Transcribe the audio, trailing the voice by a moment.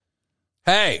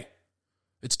Hey,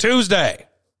 it's Tuesday.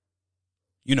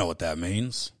 You know what that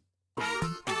means.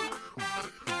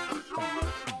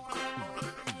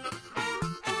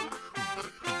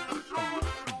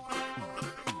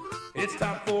 It's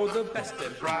time for the best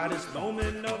and brightest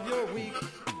moment of your week.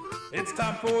 It's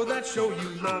time for that show you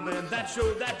love and that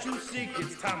show that you seek.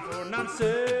 It's time for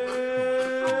nonsense.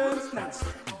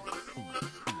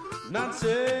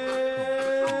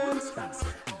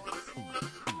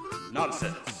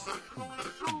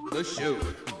 The show.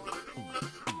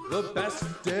 The best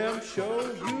damn show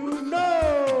you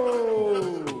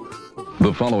know.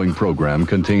 The following program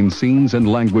contains scenes and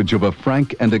language of a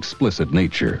frank and explicit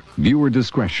nature. Viewer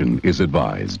discretion is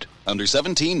advised. Under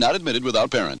 17, not admitted without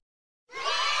parent.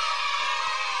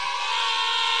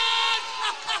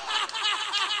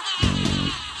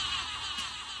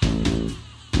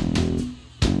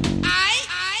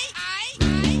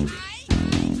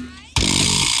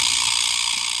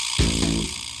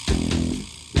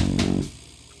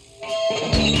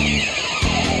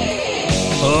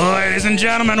 Ladies and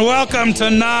gentlemen, welcome to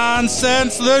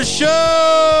Nonsense the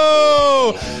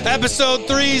Show! Episode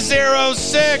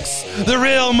 306, The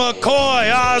Real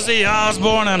McCoy, Ozzy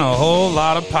Osbourne, and a whole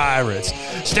lot of pirates.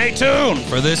 Stay tuned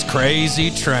for this crazy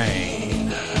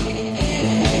train.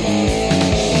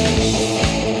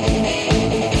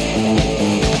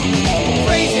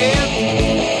 Crazy,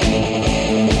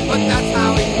 but that's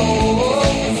how it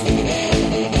goes.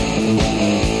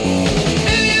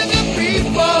 Millions of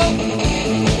people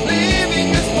living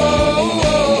this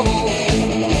world.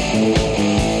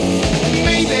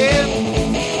 Maybe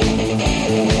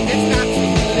it's not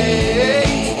too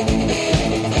late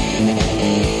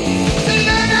to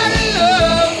learn how to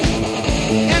love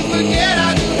and forget.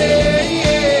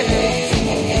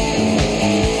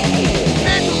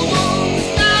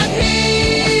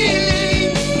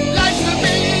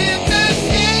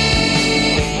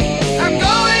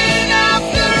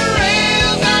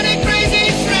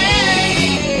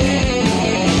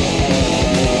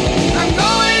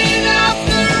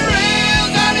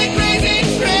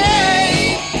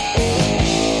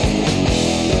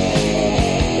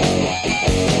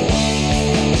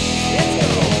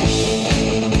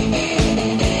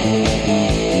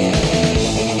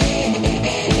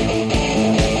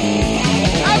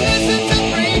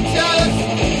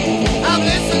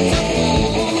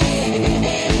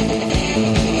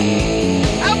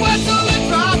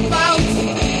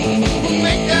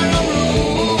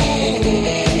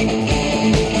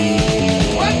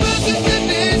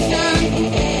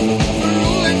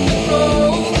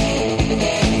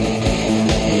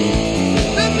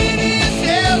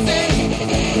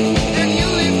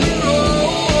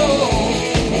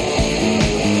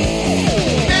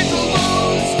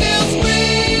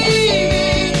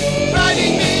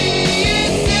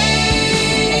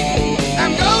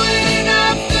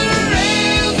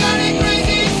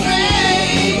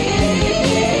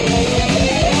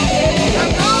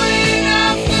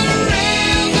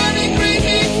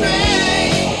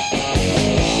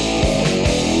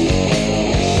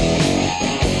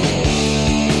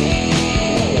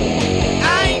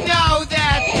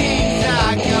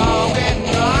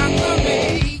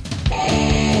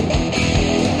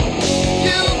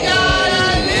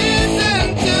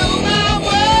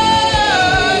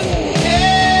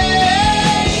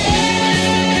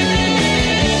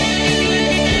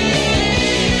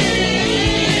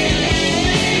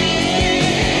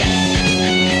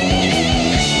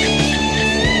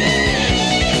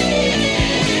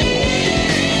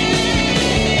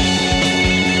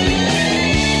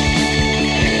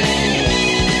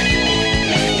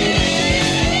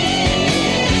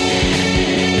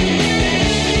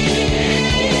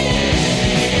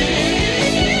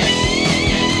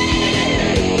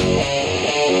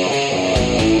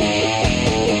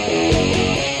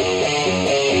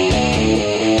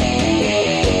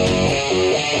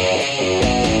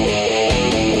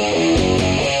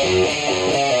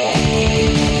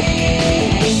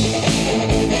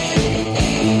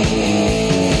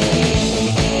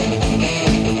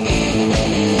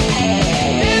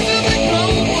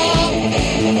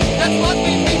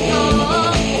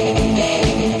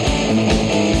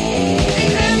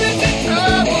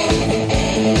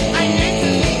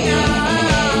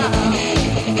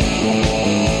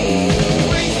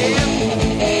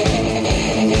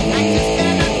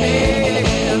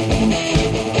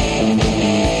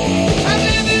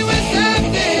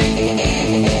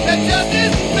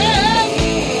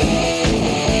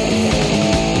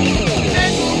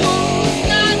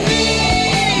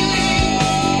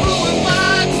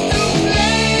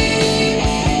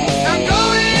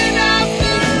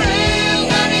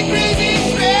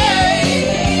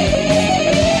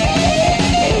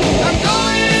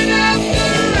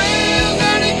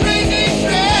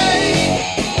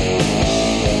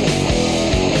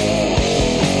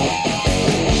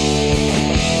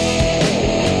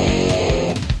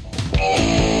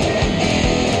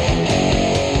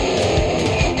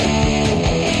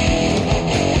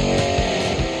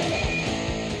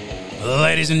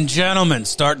 Ladies and gentlemen,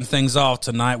 starting things off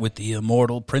tonight with the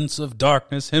immortal Prince of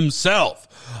Darkness himself,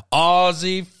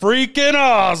 Ozzy freaking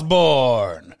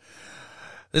Osbourne.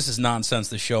 This is Nonsense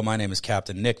the Show. My name is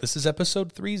Captain Nick. This is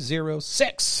episode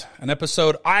 306, an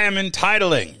episode I am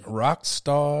entitling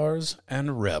Rockstars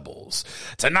and Rebels.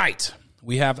 Tonight,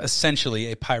 we have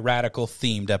essentially a piratical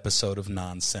themed episode of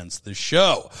Nonsense the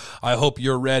Show. I hope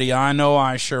you're ready. I know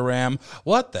I sure am.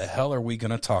 What the hell are we going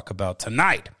to talk about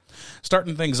tonight?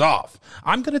 Starting things off,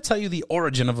 I'm going to tell you the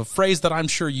origin of a phrase that I'm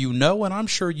sure you know and I'm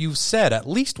sure you've said at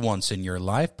least once in your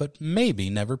life, but maybe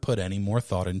never put any more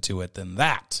thought into it than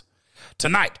that.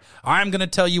 Tonight, I'm going to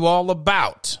tell you all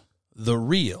about the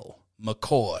real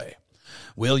McCoy.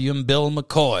 William Bill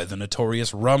McCoy, the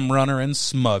notorious rum runner and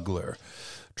smuggler.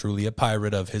 Truly a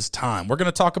pirate of his time. We're going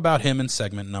to talk about him in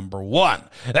segment number 1.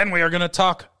 Then we are going to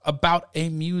talk about a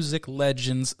music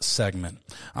legends segment.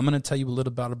 I'm going to tell you a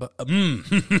little about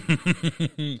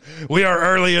We are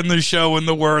early in the show and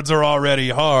the words are already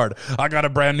hard. I got a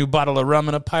brand new bottle of rum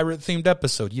and a pirate-themed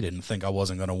episode. You didn't think I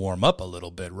wasn't going to warm up a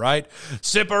little bit, right?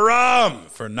 Sip of rum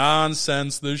for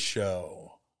Nonsense the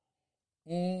Show.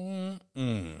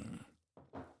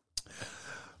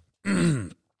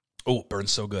 Oh, it burns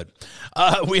so good.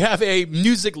 We have a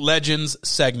Music Legends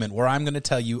segment where I'm going to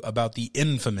tell you about the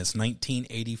infamous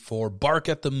 1984 Bark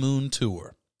at the Moon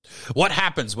tour. What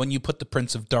happens when you put the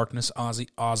Prince of Darkness, Ozzy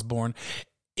Osbourne,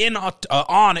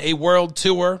 on a world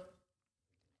tour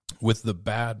with the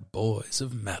bad boys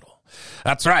of metal?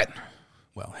 That's right.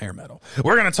 Well, hair metal.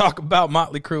 We're going to talk about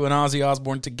Motley Crue and Ozzy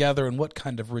Osbourne together and what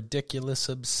kind of ridiculous,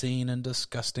 obscene, and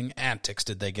disgusting antics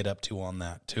did they get up to on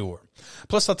that tour.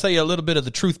 Plus, I'll tell you a little bit of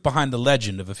the truth behind the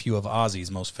legend of a few of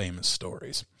Ozzy's most famous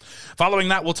stories. Following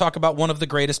that, we'll talk about one of the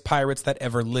greatest pirates that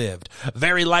ever lived.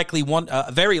 Very likely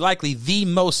the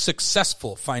most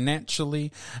successful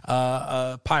financially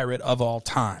pirate of all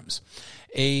times.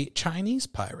 A Chinese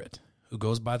pirate who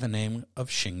goes by the name of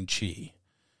Xing-Chi.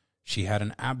 She had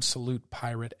an absolute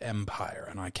pirate empire,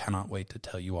 and I cannot wait to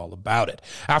tell you all about it.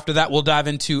 After that, we'll dive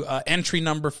into entry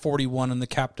number 41 in the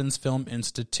Captain's Film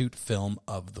Institute Film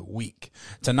of the Week.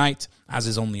 Tonight, as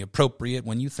is only appropriate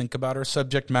when you think about our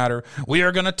subject matter, we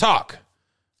are going to talk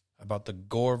about the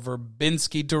Gore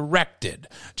Verbinski-directed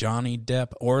Johnny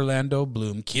Depp, Orlando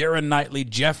Bloom, Keira Knightley,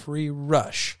 Jeffrey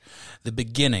Rush, the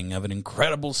beginning of an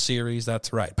incredible series.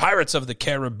 That's right, Pirates of the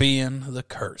Caribbean, The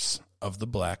Curse of the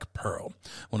Black Pearl,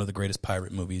 one of the greatest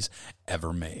pirate movies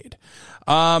ever made. It's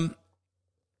going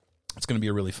to be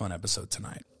a really fun episode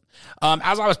tonight.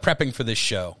 As I was prepping for this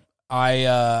show, I,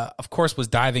 of course, was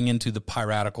diving into the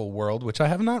piratical world, which I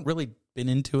have not really been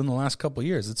into in the last couple of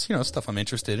years. It's, stuff I'm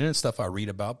interested in, it's stuff I read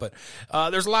about, but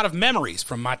there's a lot of memories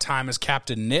from my time as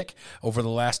Captain Nick over the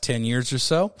last 10 years or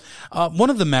so. One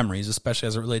of the memories, especially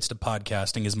as it relates to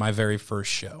podcasting, is my very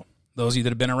first show. Those of you that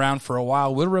have been around for a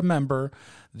while will remember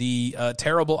the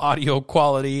terrible audio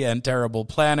quality and terrible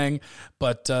planning,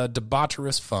 but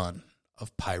debaucherous fun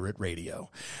of pirate radio.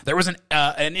 There was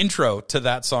an intro to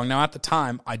that song. Now, at the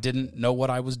time, I didn't know what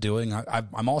I was doing.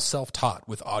 I'm all self-taught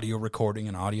with audio recording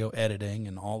and audio editing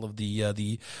and all of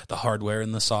the hardware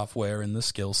and the software and the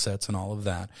skill sets and all of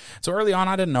that. So early on,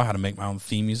 I didn't know how to make my own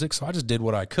theme music, so I just did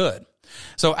what I could.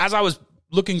 So as I was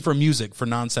looking for music for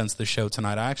Nonsense the Show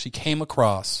tonight, I actually came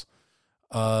across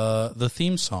the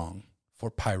theme song for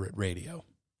pirate radio.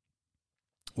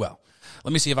 Well,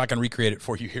 let me see if I can recreate it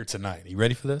for you here tonight. Are you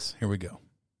ready for this? Here we go.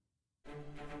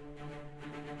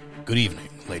 Good evening,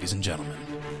 ladies and gentlemen.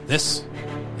 This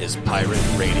is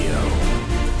Pirate Radio.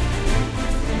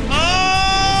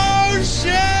 Oh,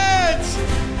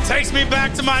 shit! Takes me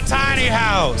back to my tiny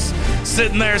house.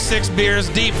 Sitting there 6 beers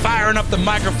deep, firing up the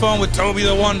microphone with Toby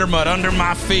the Wonder Mutt under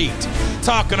my feet.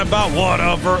 Talking about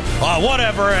whatever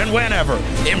and whenever.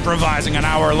 Improvising an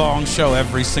hour-long show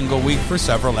every single week for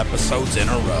several episodes in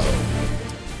a row.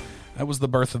 That was the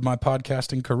birth of my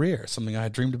podcasting career, something I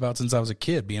had dreamed about since I was a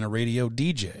kid, being a radio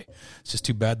DJ. It's just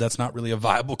too bad that's not really a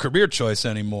viable career choice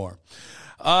anymore.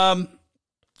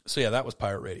 So yeah, that was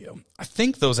Pirate Radio. I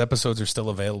think those episodes are still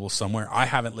available somewhere. I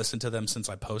haven't listened to them since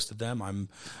I posted them. I'm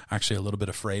actually a little bit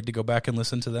afraid to go back and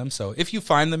listen to them. So if you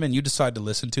find them and you decide to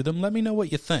listen to them, let me know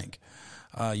what you think.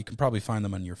 You can probably find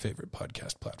them on your favorite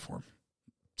podcast platform.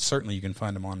 Certainly you can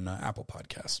find them on Apple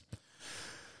Podcasts.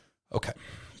 Okay,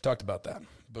 talked about that.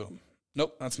 Boom.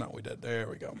 Nope, that's not what we did. There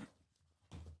we go.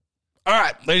 All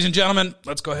right, ladies and gentlemen,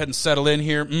 let's go ahead and settle in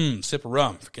here. Sip of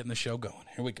rum for getting the show going.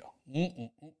 Here we go.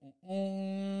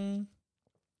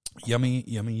 Yummy,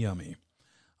 yummy, yummy.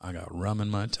 I got rum in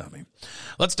my tummy.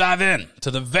 Let's dive in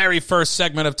to the very first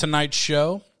segment of tonight's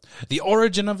show, the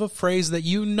origin of a phrase that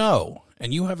you know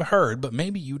and you have heard, but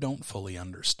maybe you don't fully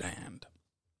understand.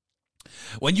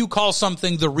 When you call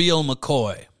something the real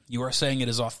McCoy, you are saying it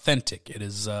is authentic. It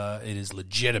is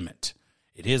legitimate.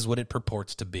 It is what it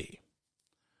purports to be.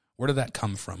 Where did that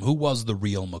come from? Who was the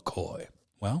real McCoy?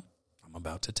 Well, I'm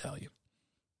about to tell you.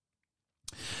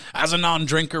 As a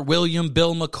non-drinker, William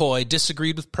Bill McCoy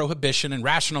disagreed with prohibition and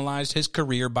rationalized his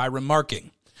career by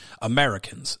remarking,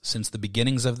 Americans, since the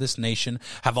beginnings of this nation,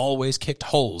 have always kicked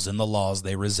holes in the laws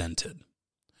they resented.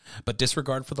 But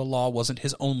disregard for the law wasn't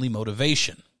his only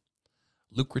motivation.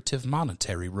 Lucrative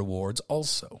monetary rewards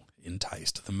also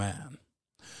enticed the man.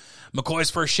 McCoy's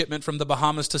first shipment from the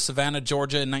Bahamas to Savannah,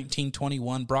 Georgia in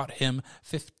 1921 brought him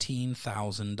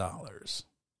 $15,000.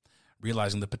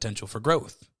 Realizing the potential for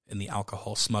growth in the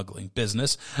alcohol smuggling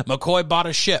business, McCoy bought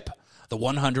a ship, the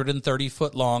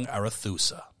 130-foot-long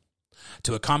Arethusa.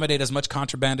 To accommodate as much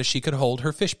contraband as she could hold,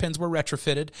 her fish pens were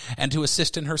retrofitted, and to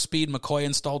assist in her speed, McCoy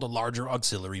installed a larger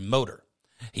auxiliary motor.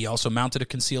 He also mounted a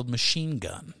concealed machine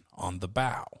gun on the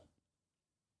bow.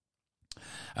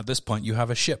 At this point, you have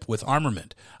a ship with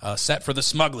armament set for the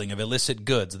smuggling of illicit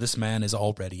goods. This man is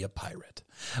already a pirate.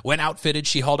 When outfitted,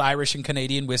 she hauled Irish and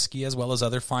Canadian whiskey as well as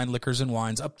other fine liquors and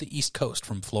wines up the East Coast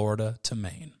from Florida to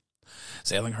Maine.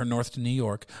 Sailing her north to New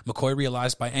York, McCoy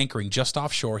realized by anchoring just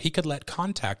offshore he could let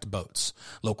contact boats,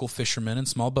 local fishermen and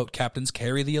small boat captains,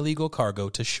 carry the illegal cargo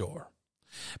to shore.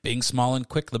 Being small and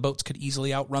quick, the boats could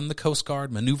easily outrun the Coast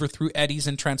Guard, maneuver through eddies,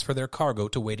 and transfer their cargo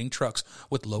to waiting trucks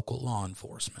with local law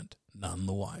enforcement, none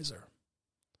the wiser.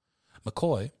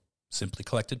 McCoy simply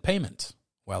collected payment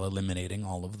while eliminating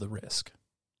all of the risk.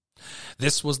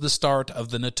 This was the start of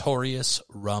the notorious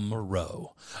Rum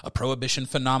Row, a prohibition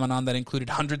phenomenon that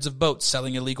included hundreds of boats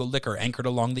selling illegal liquor anchored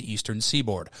along the eastern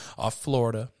seaboard, off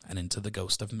Florida and into the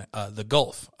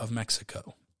Gulf of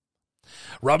Mexico.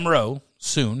 Rum Row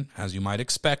soon, as you might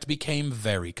expect, became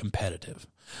very competitive.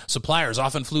 Suppliers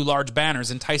often flew large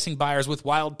banners enticing buyers with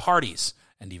wild parties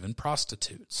and even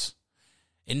prostitutes.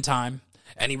 In time,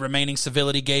 any remaining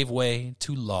civility gave way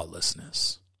to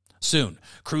lawlessness. Soon,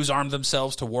 crews armed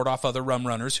themselves to ward off other rum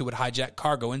runners who would hijack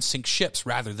cargo and sink ships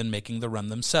rather than making the run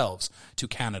themselves to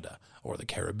Canada or the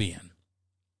Caribbean.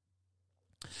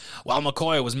 While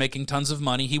McCoy was making tons of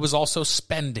money, he was also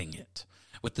spending it.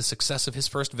 With the success of his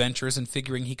first ventures and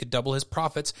figuring he could double his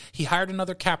profits, he hired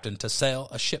another captain to sail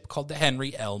a ship called the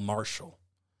Henry L. Marshall.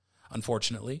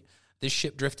 Unfortunately, this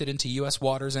ship drifted into U.S.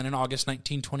 waters, and in August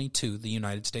 1922, the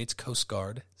United States Coast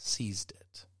Guard seized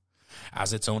it.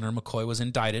 As its owner, McCoy was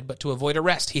indicted, but to avoid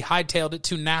arrest, he hightailed it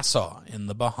to Nassau in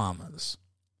the Bahamas.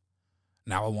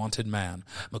 Now a wanted man,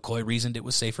 McCoy reasoned it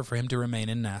was safer for him to remain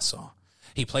in Nassau.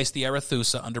 He placed the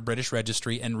Arethusa under British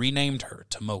registry and renamed her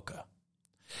Tomoka.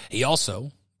 He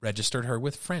also registered her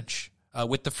with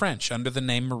the French under the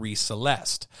name Marie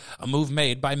Celeste, a move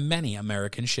made by many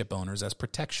American ship owners as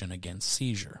protection against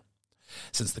seizure,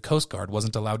 since the Coast Guard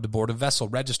wasn't allowed to board a vessel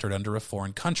registered under a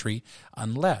foreign country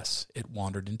unless it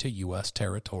wandered into U.S.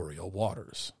 territorial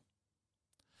waters.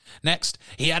 Next,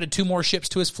 he added 2 more ships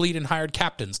to his fleet and hired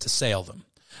captains to sail them,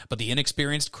 but the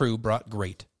inexperienced crew brought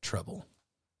great trouble.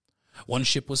 One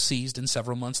ship was seized, and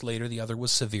several months later the other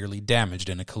was severely damaged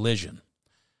in a collision.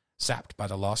 Sapped by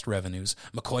the lost revenues,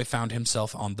 McCoy found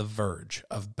himself on the verge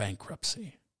of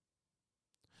bankruptcy.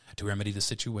 To remedy the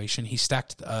situation, he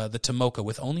stacked the Tomoka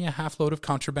with only a half-load of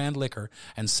contraband liquor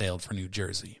and sailed for New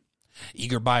Jersey.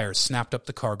 Eager buyers snapped up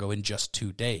the cargo in just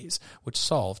 2 days, which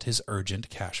solved his urgent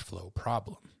cash flow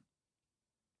problem.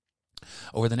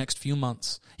 Over the next few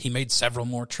months, he made several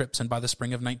more trips, and by the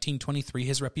spring of 1923,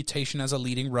 his reputation as a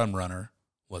leading rum runner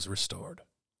was restored.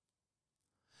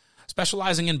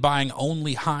 Specializing in buying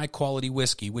only high-quality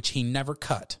whiskey, which he never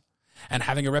cut, and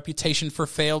having a reputation for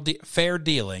fair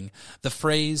dealing, the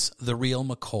phrase, the real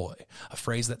McCoy, a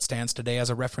phrase that stands today as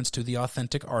a reference to the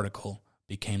authentic article,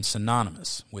 became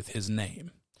synonymous with his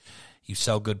name. You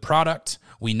sell good product.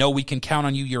 We know we can count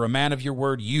on you. You're a man of your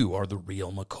word. You are the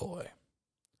real McCoy.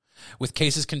 With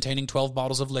cases containing 12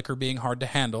 bottles of liquor being hard to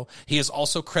handle, he is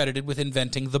also credited with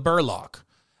inventing the Burlock.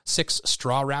 6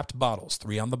 straw-wrapped bottles,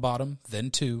 3 on the bottom,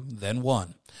 then 2, then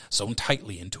 1, sewn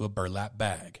tightly into a burlap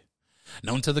bag.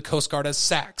 Known to the Coast Guard as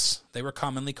sacks, they were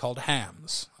commonly called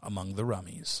hams among the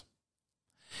rummies.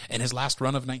 In his last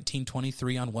run of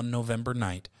 1923 on one November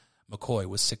night, McCoy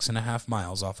was 6.5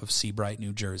 miles off of Seabright,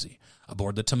 New Jersey,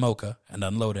 aboard the Tomoka and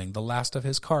unloading the last of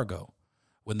his cargo,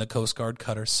 when the Coast Guard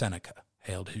cutter Seneca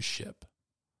hailed his ship.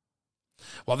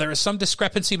 While there is some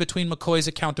discrepancy between McCoy's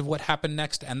account of what happened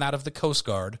next and that of the Coast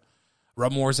Guard,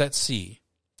 Rum Wars at Sea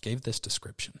gave this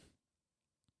description.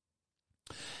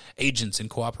 Agents in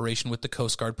cooperation with the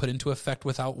Coast Guard put into effect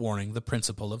without warning the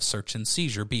principle of search and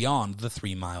seizure beyond the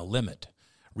 3-mile limit,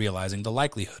 realizing the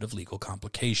likelihood of legal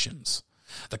complications.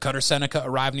 The cutter Seneca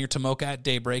arrived near Tomoka at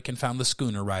daybreak and found the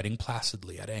schooner riding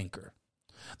placidly at anchor.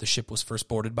 The ship was first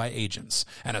boarded by agents,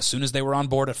 and as soon as they were on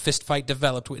board, a fistfight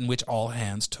developed in which all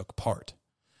hands took part.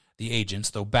 The agents,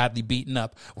 though badly beaten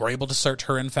up, were able to search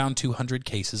her and found 200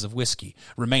 cases of whiskey,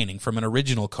 remaining from an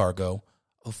original cargo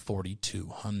of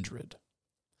 4,200.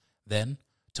 Then,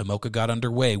 Tomoka got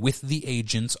underway with the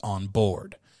agents on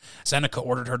board. Seneca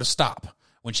ordered her to stop.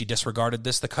 When she disregarded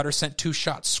this, the cutter sent 2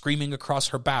 shots screaming across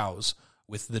her bows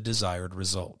with the desired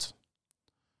result.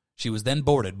 She was then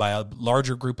boarded by a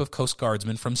larger group of Coast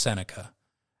Guardsmen from Seneca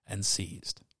and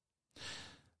seized.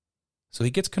 So he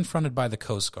gets confronted by the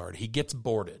Coast Guard. He gets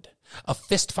boarded. A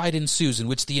fistfight ensues in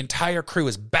which the entire crew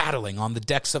is battling on the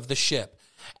decks of the ship.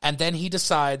 And then he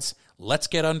decides, let's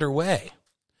get underway.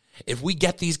 If we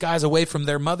get these guys away from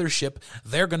their mothership,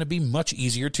 they're going to be much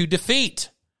easier to defeat.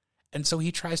 And so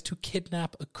he tries to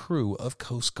kidnap a crew of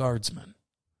Coast Guardsmen.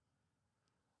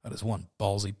 That is one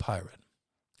ballsy pirate.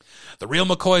 The real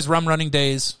McCoy's rum-running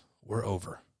days were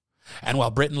over. And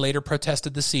while Britain later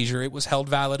protested the seizure, it was held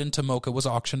valid and Tomoka was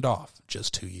auctioned off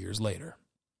just 2 years later.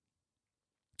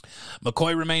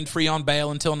 McCoy remained free on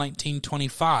bail until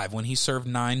 1925 when he served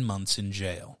 9 months in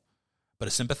jail. But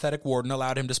a sympathetic warden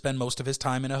allowed him to spend most of his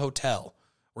time in a hotel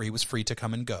where he was free to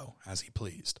come and go as he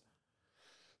pleased.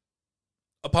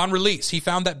 Upon release, he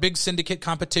found that big syndicate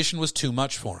competition was too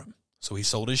much for him, so he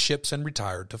sold his ships and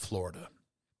retired to Florida.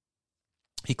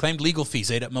 He claimed legal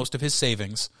fees ate up most of his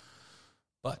savings,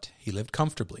 but he lived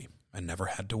comfortably and never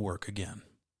had to work again.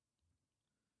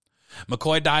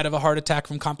 McCoy died of a heart attack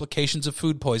from complications of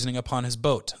food poisoning upon his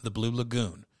boat, the Blue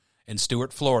Lagoon, in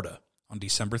Stuart, Florida, on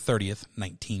December 30th,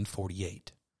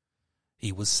 1948.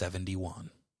 He was 71.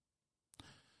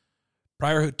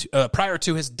 Prior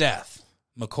to his death,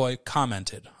 McCoy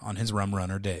commented on his rum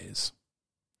runner days.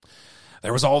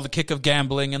 There was all the kick of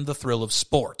gambling and the thrill of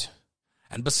sport.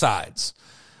 And besides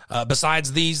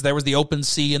these, there was the open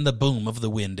sea and the boom of the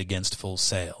wind against full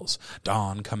sails,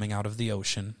 dawn coming out of the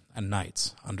ocean, and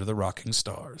nights under the rocking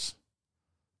stars.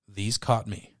 These caught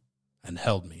me and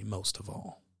held me most of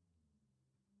all.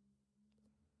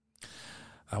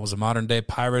 I was a modern-day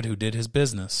pirate who did his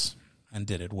business and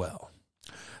did it well.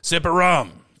 Sip of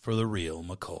rum for the real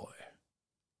McCoy.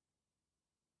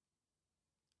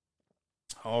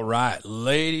 All right,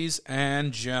 ladies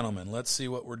and gentlemen, let's see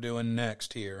what we're doing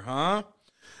next here, huh?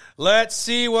 Let's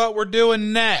see what we're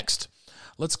doing next.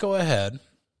 Let's go ahead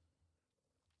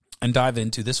and dive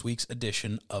into this week's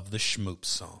edition of the Schmoop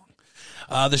Song.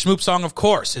 The Schmoop Song, of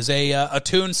course, is a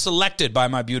tune selected by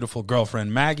my beautiful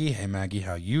girlfriend, Maggie. Hey, Maggie,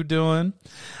 how you doing?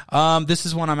 This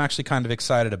is one I'm actually kind of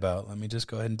excited about. Let me just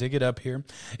go ahead and dig it up here.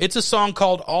 It's a song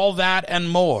called All That and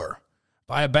More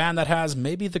by a band that has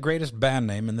maybe the greatest band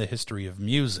name in the history of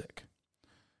music.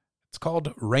 It's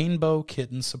called Rainbow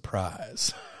Kitten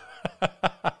Surprise.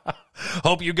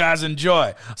 Hope you guys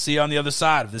enjoy. See you on the other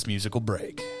side of this musical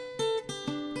break.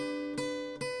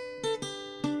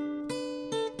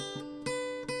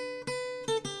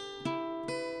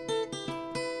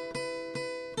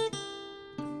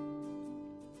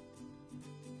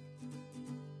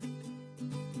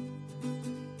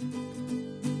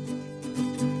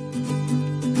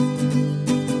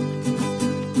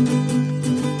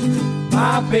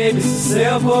 My baby's a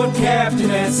sailboat captain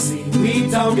at sea. We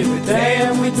don't give a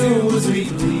damn, we do as we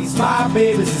please. My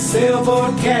baby's a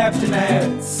sailboat captain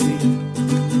at sea.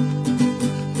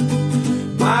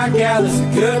 My gal is a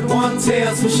good one,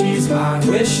 tells me she's mine.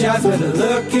 Wish I was better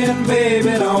looking, baby,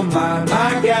 don't mind.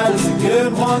 My gal is a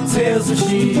good one, tells me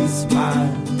she's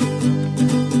mine.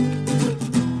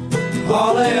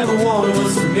 All I ever wanted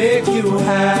was to make you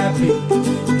happy,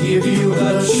 give you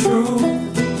a truth.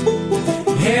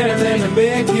 Anything to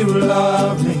make you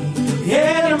love me,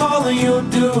 any more than you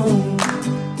do.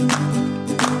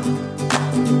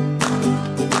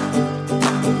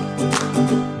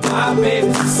 My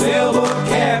baby's a sailboat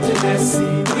captain at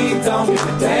sea. We don't give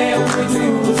a damn, we do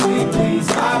as we please.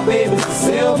 My baby's a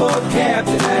sailboat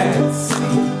captain at sea.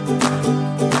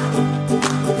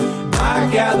 My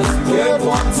gal is a good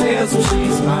one, tells me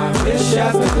she's mine. Wish I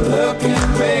was better looking,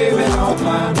 baby, don't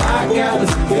mind. My gal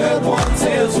is a good one,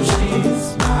 tells me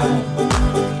she's mine.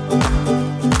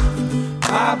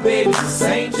 My baby's a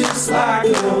saint just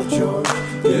like old George,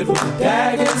 good with a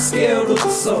dagger and skilled with a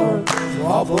sword.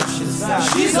 All bullshit aside,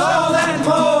 she's all that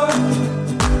more.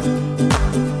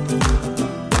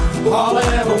 All I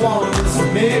ever wanted was to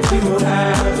make you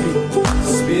happy,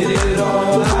 spit it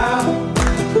all out.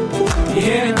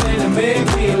 Anything to make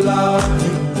me love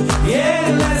you.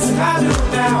 Yeah, less than I do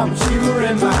now. But you were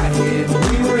in my head,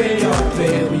 we were in your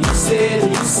bed. You said,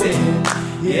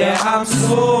 yeah, Yeah, I'm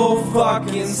so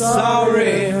fucking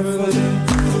sorry for this.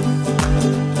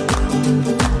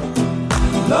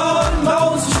 Lord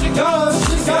knows she's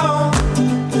gone.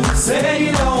 Say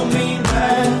you don't mean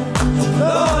that.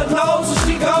 Lord knows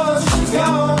she's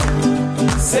gone.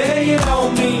 Say you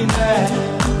don't mean that.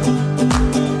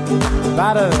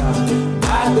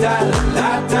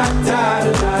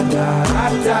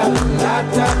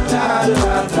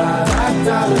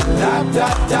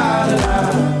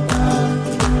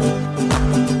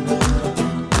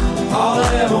 All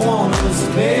I ever wanted was to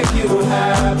make you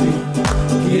happy,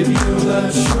 give you the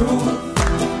truth.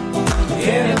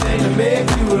 Anything to make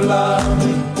you love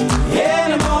me,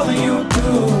 any more than you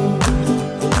do.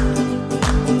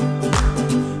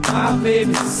 My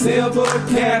baby's a sailboat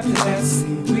captain at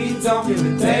sea. We don't give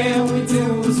a damn, we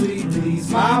do as we please.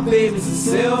 My baby's a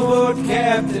sailboat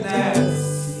captain at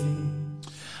sea.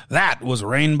 That was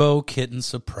Rainbow Kitten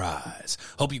Surprise.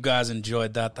 Hope you guys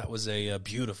enjoyed that. That was a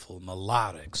beautiful,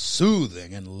 melodic,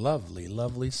 soothing, and lovely,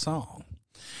 lovely song.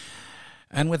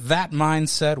 And with that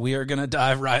mindset, we are going to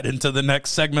dive right into the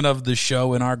next segment of the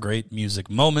show in our Great Music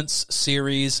Moments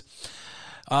series.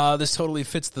 This totally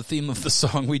fits the theme of the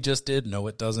song we just did. No,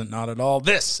 it doesn't, not at all.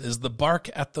 This is the Bark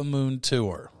at the Moon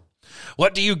Tour.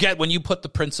 What do you get when you put the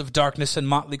Prince of Darkness and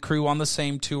Motley Crue on the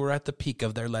same tour at the peak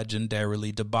of their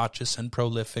legendarily debauchous and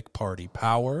prolific party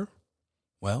power?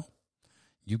 Well,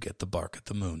 you get the Bark at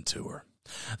the Moon Tour.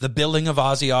 The billing of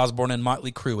Ozzy Osbourne and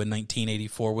Motley Crue in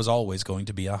 1984 was always going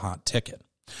to be a hot ticket.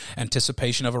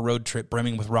 Anticipation of a road trip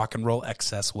brimming with rock and roll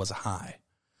excess was high.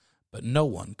 But no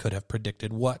one could have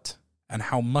predicted what and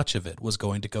how much of it was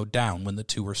going to go down when the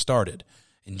tour started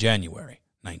in January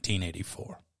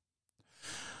 1984.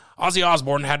 Ozzy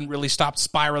Osbourne hadn't really stopped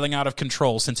spiraling out of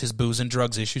control since his booze and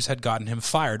drugs issues had gotten him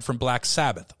fired from Black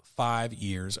Sabbath 5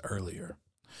 years earlier.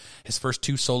 His first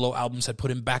 2 solo albums had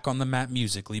put him back on the map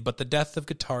musically, but the death of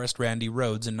guitarist Randy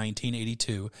Rhoads in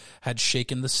 1982 had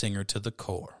shaken the singer to the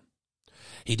core.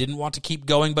 He didn't want to keep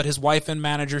going, but his wife and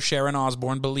manager Sharon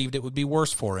Osbourne believed it would be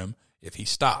worse for him if he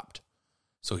stopped.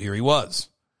 So here he was,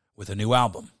 with a new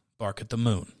album, Bark at the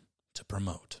Moon, to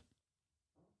promote.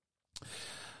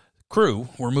 Crue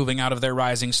were moving out of their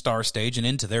rising star stage and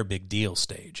into their big deal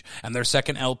stage, and their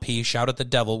second LP, Shout at the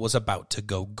Devil, was about to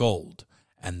go gold,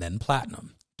 and then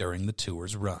platinum, during the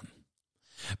tour's run.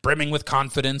 Brimming with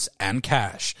confidence and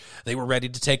cash, they were ready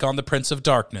to take on the Prince of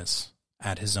Darkness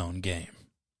at his own game.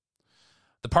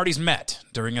 The parties met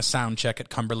during a sound check at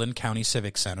Cumberland County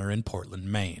Civic Center in Portland,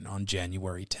 Maine on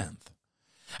January 10th.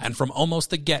 And from almost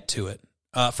the get,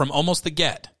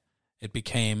 it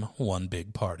became one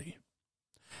big party.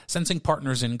 Sensing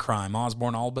partners in crime,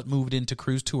 Osbourne all but moved into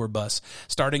Crue's tour bus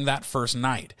starting that first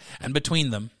night, and between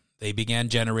them, they began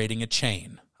generating a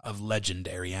chain of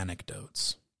legendary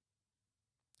anecdotes.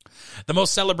 The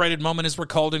most celebrated moment is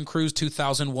recalled in Crue's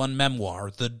 2001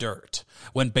 memoir, The Dirt,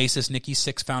 when bassist Nicky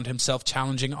Sixx found himself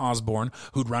challenging Osbourne,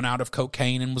 who'd run out of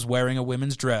cocaine and was wearing a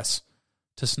women's dress,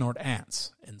 to snort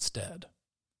ants instead.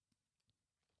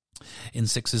 In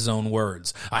Sixx's own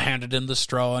words, I handed him the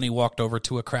straw and he walked over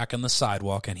to a crack in the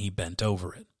sidewalk and he bent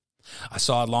over it. I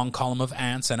saw a long column of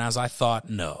ants, and as I thought,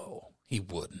 no, he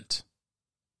wouldn't.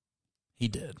 He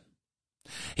did.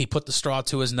 He put the straw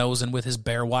to his nose, and with his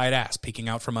bare white ass peeking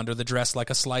out from under the dress like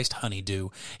a sliced honeydew,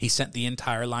 he sent the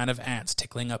entire line of ants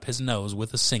tickling up his nose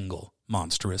with a single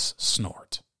monstrous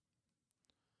snort.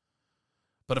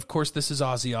 But of course this is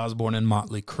Ozzy Osbourne and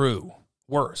Motley Crue.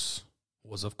 Worse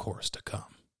was of course to come.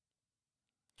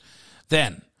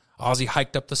 Then, Ozzy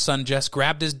hiked up the Sun-Jess,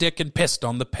 grabbed his dick, and pissed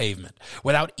on the pavement.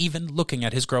 Without even looking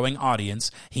at his growing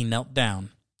audience, he knelt down,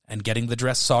 and getting the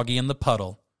dress soggy in the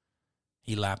puddle,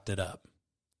 he lapped it up.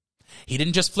 He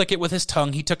didn't just flick it with his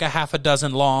tongue, he took a half a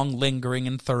dozen long, lingering,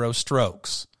 and thorough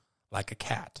strokes, like a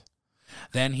cat.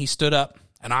 Then he stood up,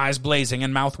 and eyes blazing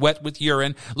and mouth wet with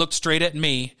urine, looked straight at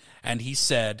me, and he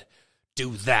said,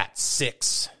 "Do that,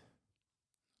 Sixx."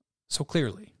 So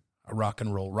clearly, a rock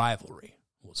and roll rivalry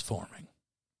was forming.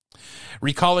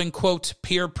 Recalling, quote,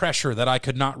 peer pressure that I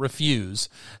could not refuse,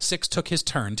 Sixx took his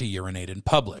turn to urinate in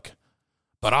public.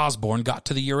 But Osbourne got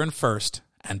to the urine first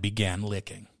and began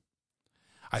licking.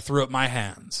 I threw up my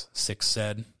hands, Sixx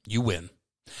said. You win.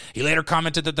 He later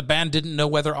commented that the band didn't know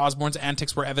whether Osbourne's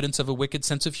antics were evidence of a wicked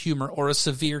sense of humor or a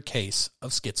severe case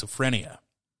of schizophrenia.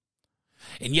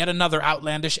 In yet another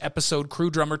outlandish episode,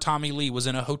 Crue drummer Tommy Lee was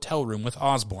in a hotel room with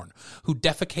Osbourne, who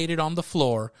defecated on the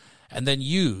floor and then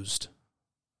used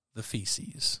the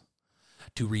feces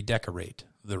to redecorate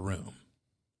the room.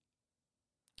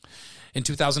 In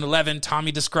 2011,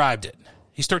 Tommy described it.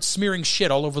 He starts smearing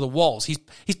shit all over the walls.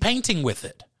 He's painting with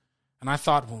it. And I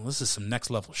thought, well, this is some next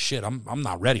level shit. I'm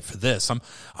not ready for this.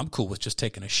 I'm cool with just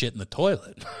taking a shit in the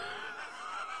toilet.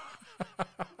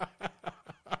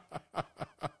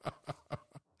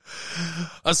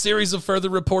 A series of further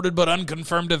reported but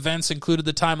unconfirmed events included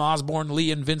the time Osbourne,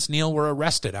 Lee, and Vince Neil were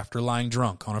arrested after lying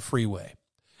drunk on a freeway,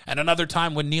 and another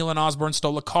time when Neil and Osbourne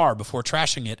stole a car before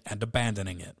trashing it and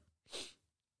abandoning it.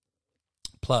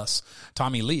 Plus,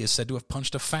 Tommy Lee is said to have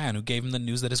punched a fan who gave him the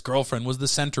news that his girlfriend was the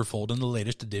centerfold in the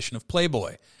latest edition of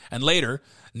Playboy. And later,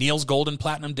 Neil's gold and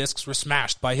platinum discs were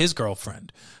smashed by his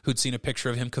girlfriend, who'd seen a picture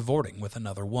of him cavorting with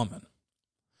another woman.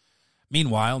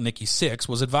 Meanwhile, Nikki Sixx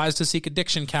was advised to seek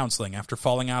addiction counseling after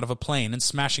falling out of a plane and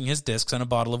smashing his discs and a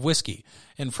bottle of whiskey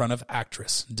in front of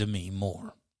actress Demi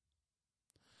Moore.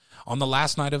 On the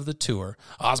last night of the tour,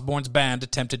 Osbourne's band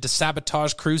attempted to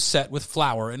sabotage Crue's set with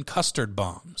flour and custard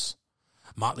bombs.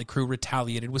 Motley Crue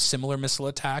retaliated with similar missile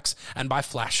attacks and by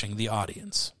flashing the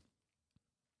audience.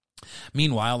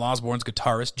 Meanwhile, Osbourne's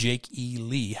guitarist Jake E.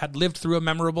 Lee had lived through a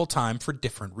memorable time for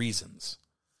different reasons.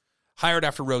 Hired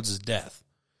after Rhodes' death,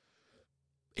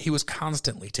 he was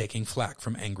constantly taking flack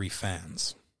from angry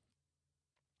fans.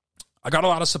 I got a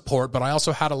lot of support, but I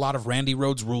also had a lot of Randy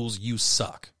Rhoads rules you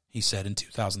suck, he said in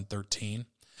 2013.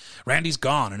 Randy's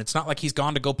gone, and it's not like he's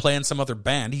gone to go play in some other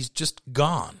band. He's just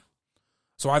gone.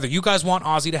 So either you guys want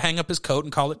Ozzy to hang up his coat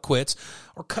and call it quits,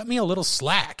 or cut me a little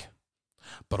slack.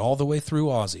 But all the way through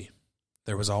Ozzy,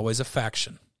 there was always a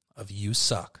faction of you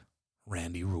suck,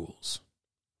 Randy rules.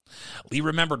 Lee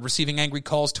remembered receiving angry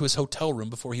calls to his hotel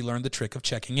room before he learned the trick of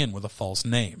checking in with a false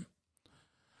name.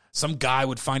 Some guy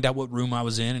would find out what room I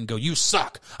was in and go, "You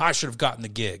suck, I should have gotten the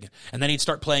gig." And then he'd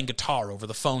start playing guitar over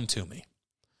the phone to me.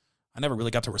 I never really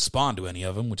got to respond to any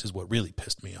of them, which is what really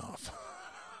pissed me off.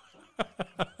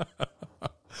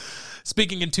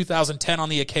 Speaking in 2010 on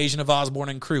the occasion of Osbourne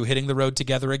and Crue hitting the road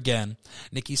together again,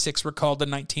 Nikki Sixx recalled the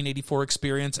 1984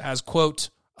 experience as, quote,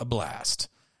 "a blast,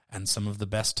 and some of the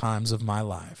best times of my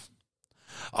life."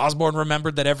 Osbourne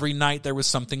remembered that every night there was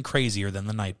something crazier than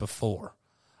the night before.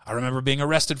 "I remember being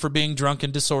arrested for being drunk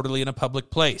and disorderly in a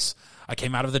public place. I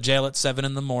came out of the jail at 7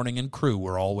 in the morning and Crue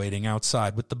were all waiting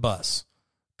outside with the bus.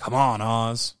 Come on,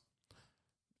 Oz."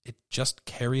 It just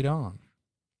carried on.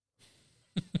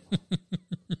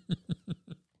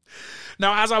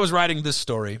 Now, as I was writing this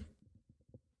story,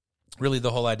 really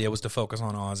the whole idea was to focus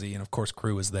on Ozzy, and of course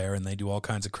Crue is there, and they do all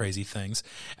kinds of crazy things.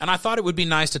 And I thought it would be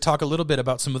nice to talk a little bit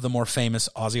about some of the more famous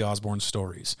Ozzy Osbourne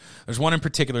stories. There's one in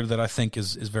particular that I think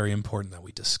is very important that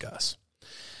we discuss.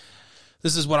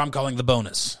 This is what I'm calling the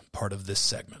bonus part of this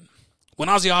segment. When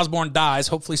Ozzy Osbourne dies,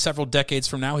 hopefully several decades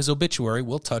from now, his obituary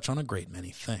will touch on a great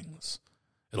many things.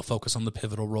 It'll focus on the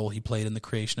pivotal role he played in the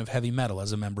creation of heavy metal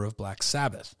as a member of Black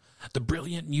Sabbath, the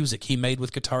brilliant music he made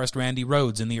with guitarist Randy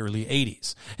Rhoads in the early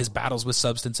 80s, his battles with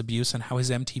substance abuse, and how his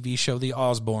MTV show The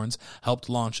Osbournes helped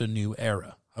launch a new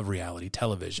era of reality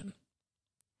television.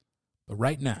 But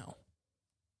right now,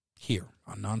 here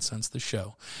on Nonsense the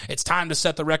Show, it's time to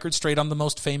set the record straight on the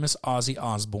most famous Ozzy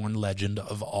Osbourne legend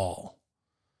of all: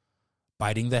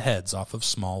 biting the heads off of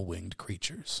small-winged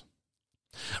creatures.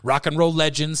 Rock and roll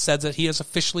legend says that he has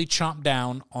officially chomped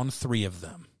down on 3 of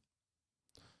them: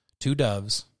 2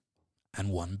 doves and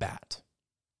 1 bat.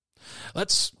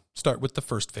 Let's start with the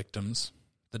first victims,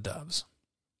 the doves.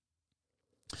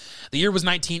 The year was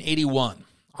 1981.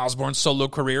 Osbourne's solo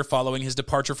career following his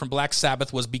departure from Black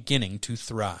Sabbath was beginning to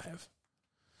thrive.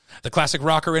 The classic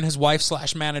rocker and his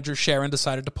wife/manager Sharon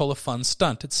decided to pull a fun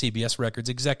stunt at CBS Records'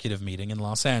 executive meeting in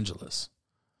Los Angeles.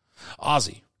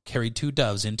 Ozzy carried 2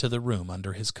 doves into the room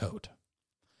under his coat.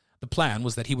 The plan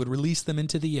was that he would release them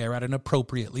into the air at an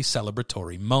appropriately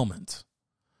celebratory moment.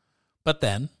 But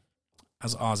then,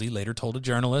 as Ozzy later told a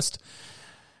journalist,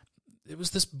 "It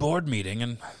was this board meeting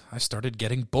and I started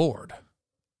getting bored."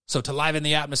 So to liven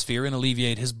the atmosphere and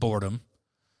alleviate his boredom,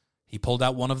 he pulled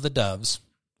out one of the doves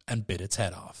and bit its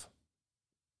head off.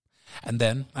 And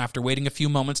then, after waiting a few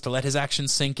moments to let his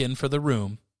actions sink in for the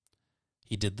room,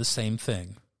 he did the same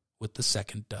thing with the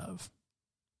second dove.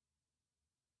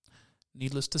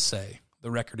 Needless to say, the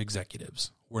record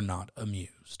executives were not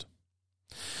amused.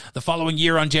 The following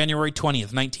year, on January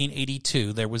 20th,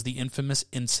 1982, there was the infamous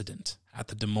incident at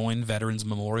the Des Moines Veterans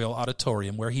Memorial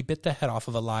Auditorium where he bit the head off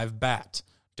of a live bat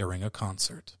during a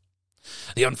concert.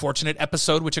 The unfortunate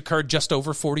episode, which occurred just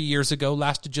over 40 years ago,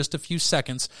 lasted just a few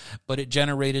seconds, but it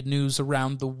generated news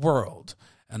around the world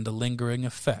and a lingering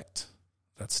effect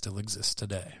that still exists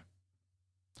today.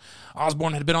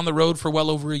 Osbourne had been on the road for well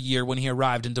over a year when he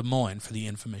arrived in Des Moines for the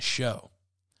infamous show.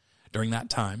 During that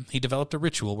time, he developed a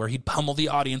ritual where he'd pummel the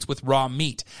audience with raw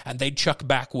meat, and they'd chuck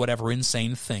back whatever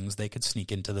insane things they could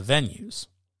sneak into the venues.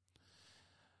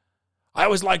 I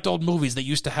always liked old movies that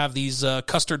used to have these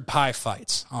custard pie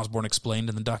fights, Osborne explained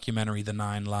in the documentary The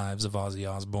 9 Lives of Ozzy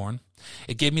Osbourne.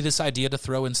 It gave me this idea to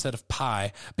throw, instead of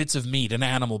pie, bits of meat and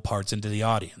animal parts into the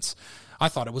audience. I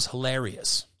thought it was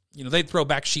hilarious. They'd throw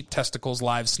back sheep testicles,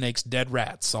 live snakes, dead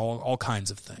rats, all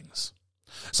kinds of things.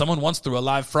 Someone once threw a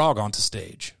live frog onto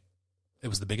stage. It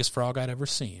was the biggest frog I'd ever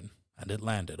seen, and it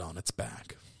landed on its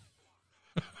back.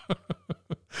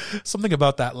 Something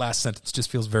about that last sentence just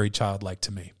feels very childlike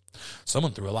to me.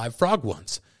 Someone threw a live frog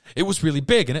once. It was really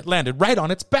big, and it landed right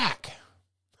on its back.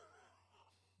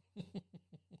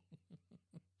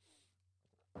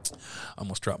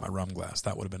 Almost dropped my rum glass.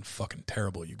 That would have been fucking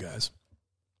terrible, you guys.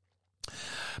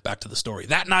 Back to the story.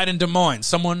 That night in Des Moines,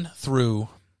 someone threw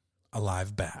a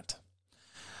live bat.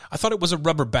 I thought it was a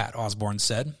rubber bat, Osborne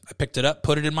said. I picked it up,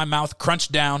 put it in my mouth,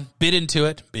 crunched down, bit into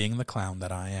it, being the clown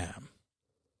that I am.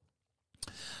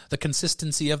 The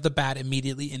consistency of the bat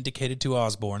immediately indicated to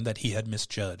Osborne that he had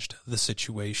misjudged the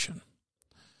situation.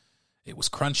 It was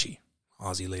crunchy,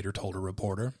 Ozzy later told a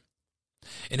reporter.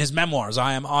 In his memoirs,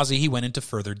 I Am Ozzy, he went into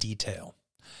further detail.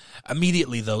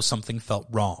 Immediately, though, something felt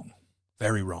wrong.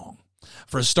 Very wrong.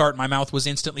 For a start, my mouth was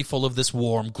instantly full of this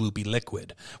warm, gloopy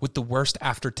liquid, with the worst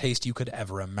aftertaste you could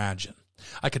ever imagine.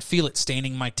 I could feel it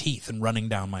staining my teeth and running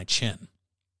down my chin.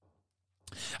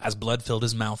 As blood filled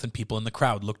his mouth and people in the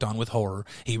crowd looked on with horror,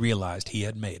 he realized he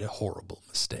had made a horrible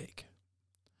mistake.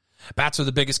 Bats are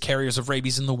the biggest carriers of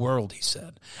rabies in the world, he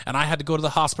said, and I had to go to the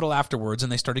hospital afterwards, and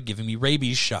they started giving me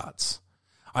rabies shots.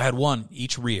 I had one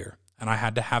each rear, and I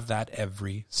had to have that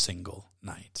every single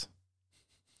night.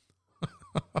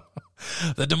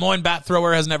 The Des Moines bat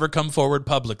thrower has never come forward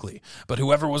publicly, but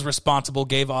whoever was responsible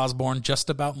gave Osborne just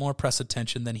about more press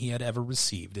attention than he had ever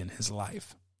received in his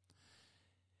life.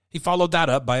 He followed that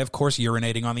up by, of course,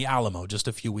 urinating on the Alamo just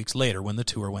a few weeks later when the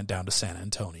tour went down to San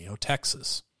Antonio,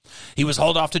 Texas. He was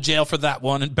hauled off to jail for that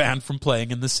one and banned from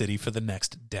playing in the city for the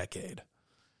next decade.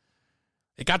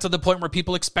 It got to the point where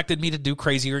people expected me to do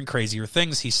crazier and crazier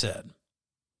things, he said.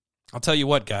 I'll tell you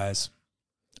what, guys.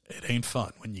 It ain't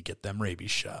fun when you get them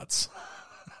rabies shots.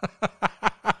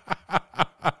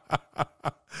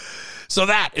 So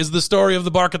that is the story of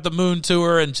the Bark at the Moon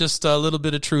tour and just a little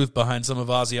bit of truth behind some of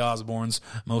Ozzy Osbourne's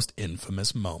most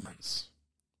infamous moments.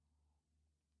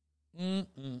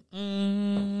 All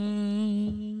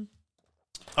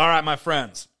right, my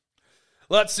friends.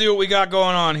 Let's see what we got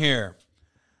going on here.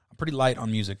 I'm pretty light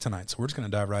on music tonight, so we're just going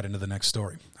to dive right into the next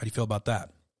story. How do you feel about that?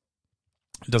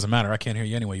 It doesn't matter. I can't hear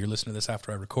you anyway. You're listening to this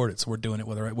after I record it, so we're doing it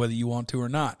whether you want to or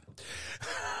not.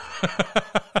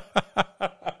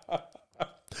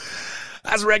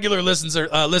 As regular listeners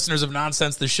of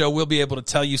Nonsense the Show, we'll be able to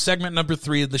tell you segment number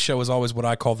 3 of the show is always what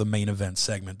I call the main event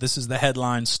segment. This is the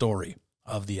headline story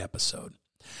of the episode.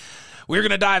 We're going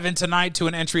to dive in tonight to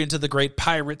an entry into the Great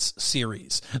Pirates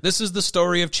series. This is the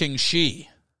story of Qing Shi,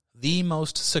 the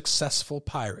most successful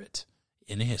pirate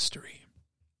in history.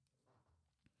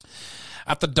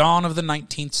 At the dawn of the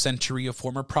 19th century, a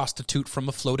former prostitute from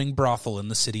a floating brothel in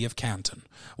the city of Canton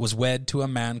was wed to a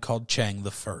man called Chang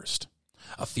I,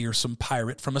 a fearsome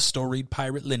pirate from a storied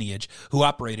pirate lineage who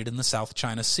operated in the South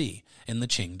China Sea in the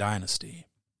Qing dynasty.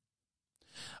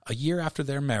 A year after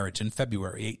their marriage in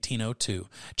February 1802,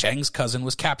 Chang's cousin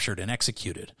was captured and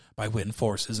executed by Nguyen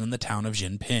forces in the town of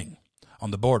Jinping,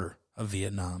 on the border of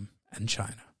Vietnam and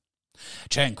China.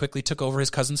 Chang quickly took over his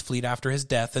cousin's fleet after his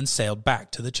death and sailed back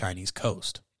to the Chinese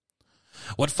coast.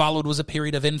 What followed was a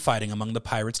period of infighting among the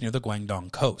pirates near the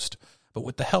Guangdong coast, but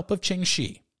with the help of Qing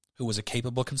Shi, who was a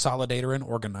capable consolidator and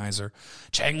organizer,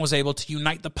 Chang was able to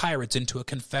unite the pirates into a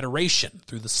confederation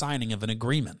through the signing of an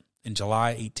agreement in July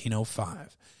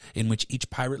 1805, in which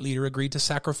each pirate leader agreed to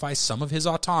sacrifice some of his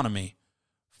autonomy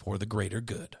for the greater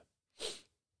good.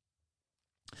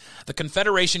 The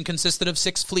confederation consisted of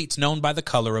 6 fleets known by the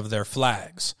color of their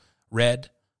flags: red,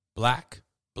 black,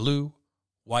 blue,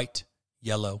 white,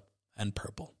 yellow, and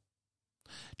purple.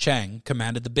 Chang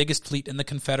commanded the biggest fleet in the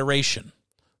confederation,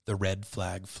 the Red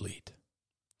Flag Fleet.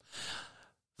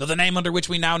 Though the name under which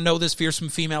we now know this fearsome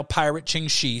female pirate, Qing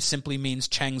Shi, simply means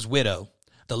Chang's widow,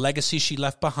 the legacy she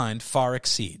left behind far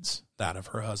exceeds that of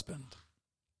her husband.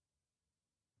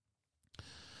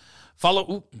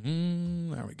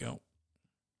 There we go.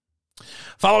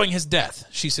 Following his death,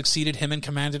 she succeeded him and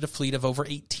commanded a fleet of over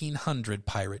 1,800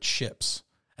 pirate ships,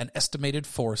 an estimated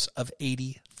force of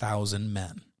 80,000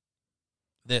 men.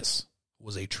 This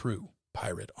was a true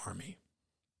pirate army.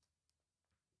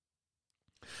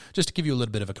 Just to give you a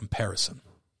little bit of a comparison,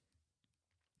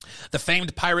 the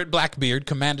famed pirate Blackbeard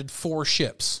commanded 4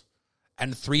 ships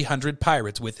and 300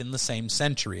 pirates within the same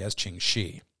century as Qing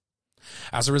Shi.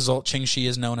 As a result, Qing Shi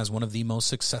is known as one of the most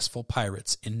successful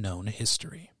pirates in known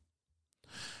history.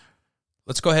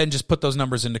 Let's go ahead and just put those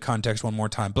numbers into context one more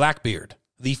time. Blackbeard,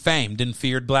 the famed and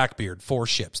feared Blackbeard, 4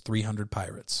 ships, 300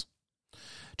 pirates.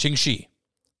 Qing Shi,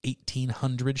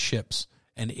 1,800 ships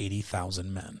and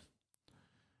 80,000 men.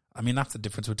 I mean, that's the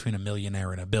difference between a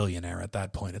millionaire and a billionaire at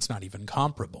that point. It's not even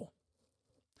comparable.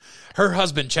 Her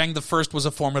husband, Cheng I, was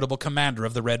a formidable commander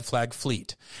of the Red Flag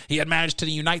Fleet. He had managed to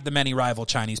unite the many rival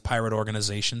Chinese pirate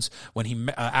organizations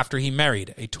after he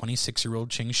married a 26-year-old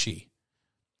Qing Shi.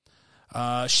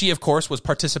 She, of course, was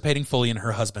participating fully in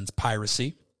her husband's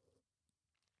piracy.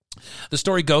 The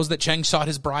story goes that Cheng sought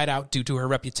his bride out due to her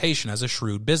reputation as a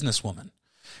shrewd businesswoman.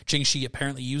 Qing Shi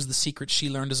apparently used the secrets she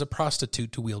learned as a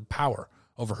prostitute to wield power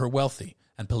over her wealthy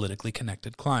and politically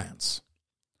connected clients.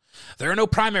 There are no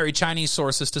primary Chinese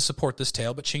sources to support this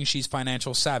tale, but Qing Shi's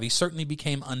financial savvy certainly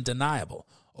became undeniable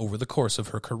over the course of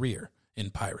her career in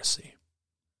piracy.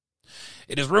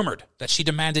 It is rumored that she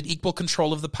demanded equal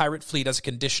control of the pirate fleet as a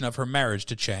condition of her marriage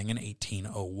to Cheng in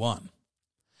 1801.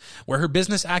 Where her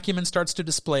business acumen starts to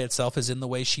display itself is in the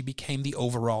way she became the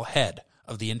overall head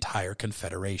of the entire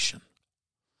confederation.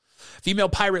 Female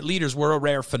pirate leaders were a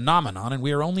rare phenomenon, and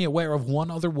we are only aware of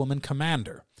one other woman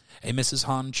commander, a Mrs.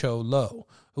 Han Cho Lo,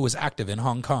 who was active in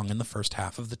Hong Kong in the first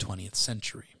half of the 20th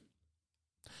century.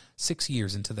 6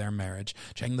 years into their marriage,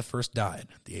 Cheng I died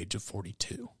at the age of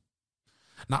 42.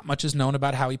 Not much is known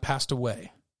about how he passed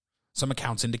away. Some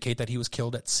accounts indicate that he was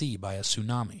killed at sea by a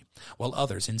tsunami, while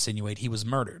others insinuate he was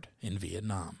murdered in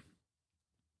Vietnam.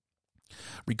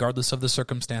 Regardless of the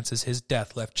circumstances, his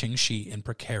death left Qing Shi in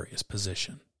precarious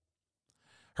position.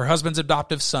 Her husband's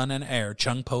adoptive son and heir,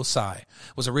 Chung Po Sai,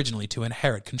 was originally to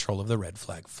inherit control of the Red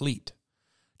Flag Fleet.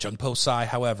 Chung Po Sai,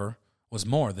 however, was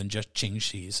more than just Qing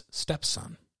Shi's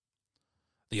stepson.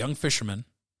 The young fisherman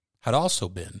had also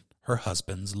been her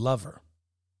husband's lover.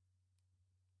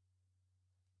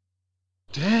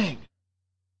 Dang.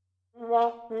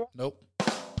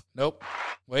 Nope.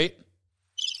 Wait.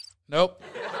 Nope.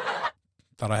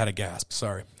 Thought I had a gasp.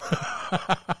 Sorry.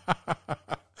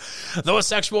 Though a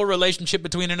sexual relationship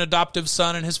between an adoptive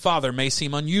son and his father may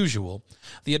seem unusual,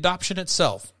 the adoption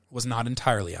itself was not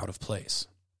entirely out of place.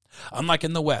 Unlike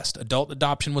in the West, adult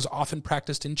adoption was often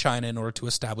practiced in China in order to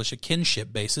establish a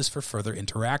kinship basis for further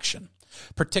interaction,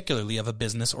 particularly of a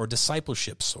business or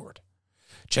discipleship sort.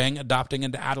 Cheng adopting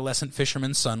an adolescent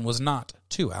fisherman's son was not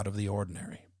too out of the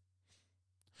ordinary.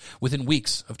 Within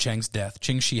weeks of Cheng's death,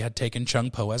 Qing Shi had taken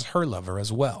Chung Po as her lover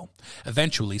as well,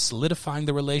 eventually solidifying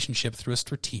the relationship through a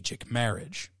strategic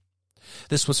marriage.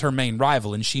 This was her main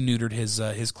rival, and she neutered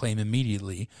his claim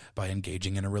immediately by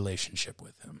engaging in a relationship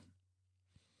with him.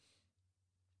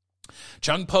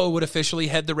 Chung Po would officially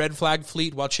head the Red Flag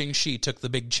Fleet, while Qing Shi took the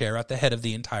big chair at the head of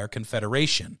the entire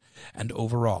Confederation and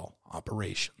overall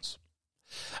operations.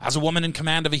 As a woman in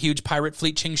command of a huge pirate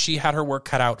fleet, Qing Shi had her work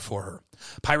cut out for her.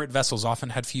 Pirate vessels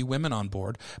often had few women on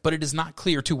board, but it is not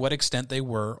clear to what extent they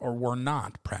were or were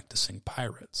not practicing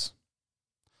pirates.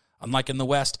 Unlike in the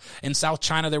West, in South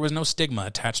China there was no stigma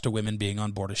attached to women being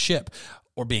on board a ship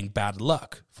or being bad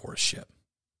luck for a ship.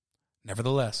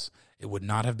 Nevertheless, it would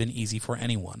not have been easy for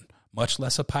anyone, much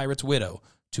less a pirate's widow,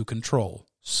 to control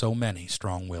so many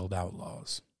strong-willed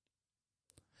outlaws.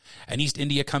 An East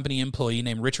India Company employee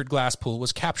named Richard Glasspool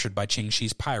was captured by Qing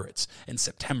Shi's pirates in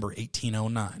September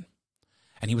 1809,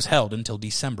 and he was held until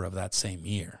December of that same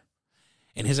year.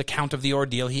 In his account of the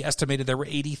ordeal, he estimated there were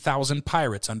 80,000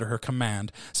 pirates under her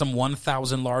command, some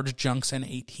 1,000 large junks and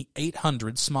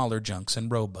 800 smaller junks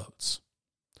and rowboats.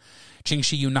 Qing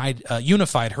Shi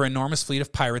unified her enormous fleet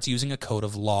of pirates using a code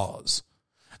of laws.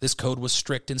 This code was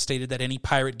strict and stated that any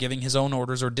pirate giving his own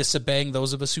orders or disobeying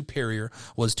those of a superior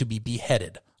was to be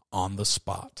beheaded on the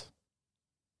spot.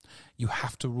 You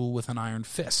have to rule with an iron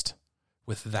fist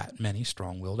with that many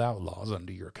strong-willed outlaws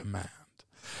under your command.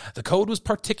 The code was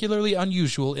particularly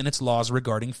unusual in its laws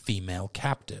regarding female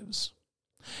captives.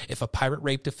 If a pirate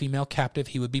raped a female captive,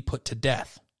 he would be put to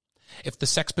death. If the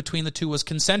sex between the two was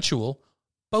consensual,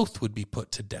 both would be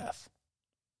put to death.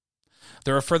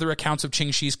 There are further accounts of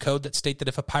Qing Shi's code that state that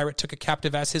if a pirate took a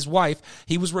captive as his wife,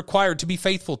 he was required to be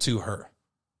faithful to her.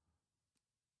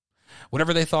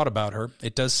 Whatever they thought about her,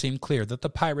 it does seem clear that the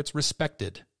pirates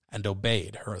respected and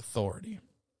obeyed her authority.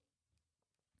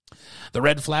 The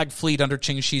Red Flag Fleet under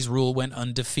Qing Shi's rule went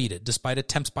undefeated, despite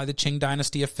attempts by the Qing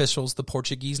dynasty officials, the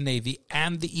Portuguese Navy,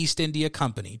 and the East India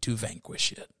Company to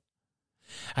vanquish it.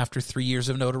 After 3 years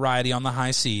of notoriety on the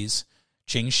high seas,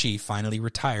 Qing Shi finally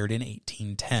retired in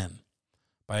 1810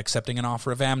 by accepting an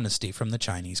offer of amnesty from the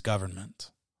Chinese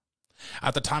government.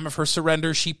 At the time of her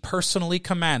surrender, she personally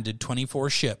commanded 24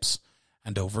 ships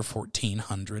and over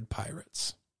 1,400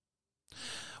 pirates.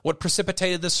 What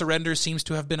precipitated the surrender seems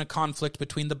to have been a conflict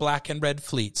between the Black and Red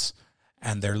fleets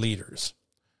and their leaders,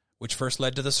 which first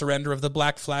led to the surrender of the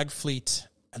Black Flag Fleet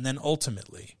and then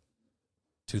ultimately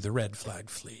to the Red Flag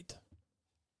Fleet.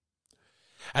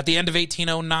 At the end of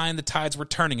 1809, the tides were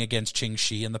turning against Qing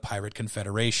Shi and the Pirate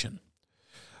Confederation.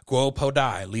 Guo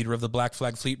Podai, leader of the Black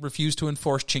Flag Fleet, refused to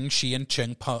reinforce Qing Shi and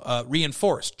Cheng Po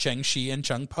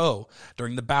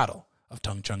during the Battle of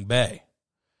Tongcheng Bay,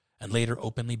 and later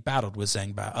openly battled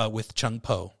with Cheng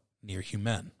Po near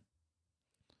Humen.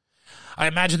 I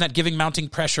imagine that giving mounting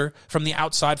pressure from the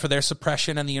outside for their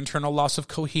suppression and the internal loss of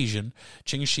cohesion,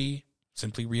 Qing Shi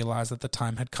simply realized that the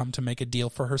time had come to make a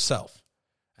deal for herself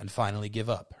and finally give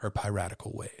up her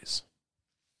piratical ways.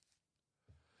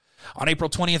 On April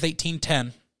 20th,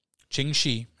 1810, Qing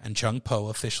Shi and Cheng Po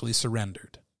officially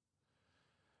surrendered.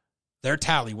 Their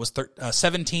tally was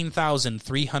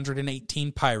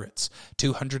 17,318 pirates,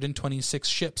 226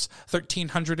 ships,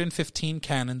 1,315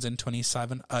 cannons, and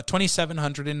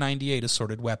 2,798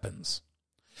 assorted weapons.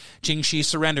 Qing Shi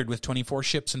surrendered with 24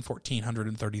 ships and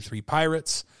 1,433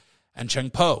 pirates, and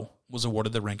Cheng Po was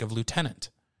awarded the rank of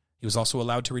lieutenant. He was also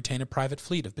allowed to retain a private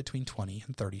fleet of between 20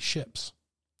 and 30 ships.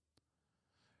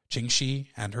 Qing Shi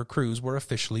and her crews were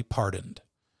officially pardoned,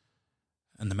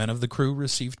 and the men of the crew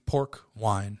received pork,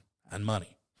 wine, and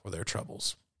money for their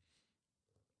troubles.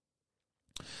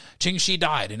 Qing Shi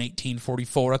died in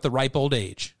 1844 at the ripe old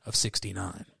age of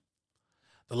 69.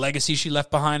 The legacy she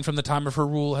left behind from the time of her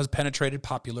rule has penetrated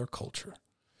popular culture.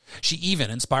 She even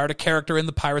inspired a character in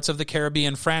the Pirates of the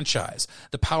Caribbean franchise,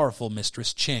 the powerful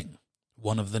Mistress Qing,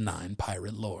 one of the 9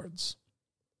 pirate lords.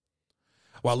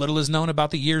 While little is known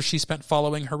about the years she spent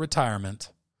following her retirement,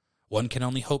 one can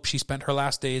only hope she spent her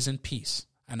last days in peace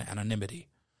and anonymity,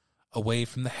 away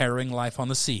from the harrowing life on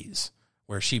the seas,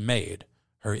 where she made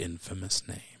her infamous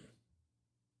name.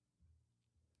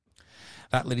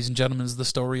 That, ladies and gentlemen, is the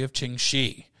story of Qing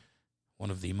Shi,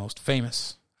 one of the most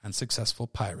famous and successful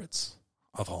pirates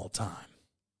of all time.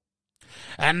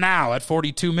 And now, at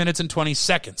 42 minutes and 20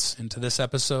 seconds into this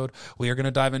episode, we are going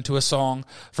to dive into a song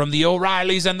from the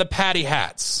O'Reillys and the Patty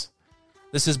Hats.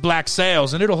 This is Black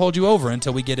Sails, and it'll hold you over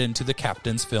until we get into the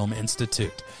Captain's Film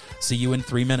Institute. See you in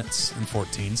 3 minutes and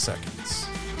 14 seconds.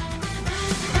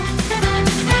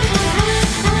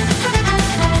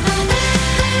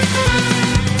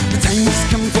 The time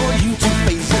has come for you to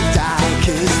face the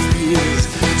darkest fears.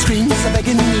 Screams of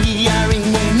agony are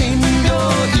ringing in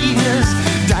your ears.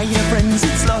 Dire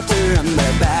frenzied slaughter on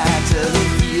the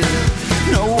battlefield.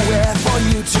 Nowhere for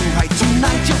you to hide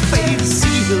tonight, your fate is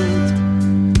sealed.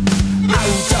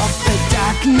 Out of the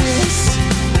darkness,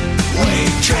 we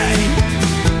came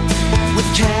with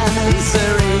cannons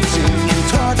raging and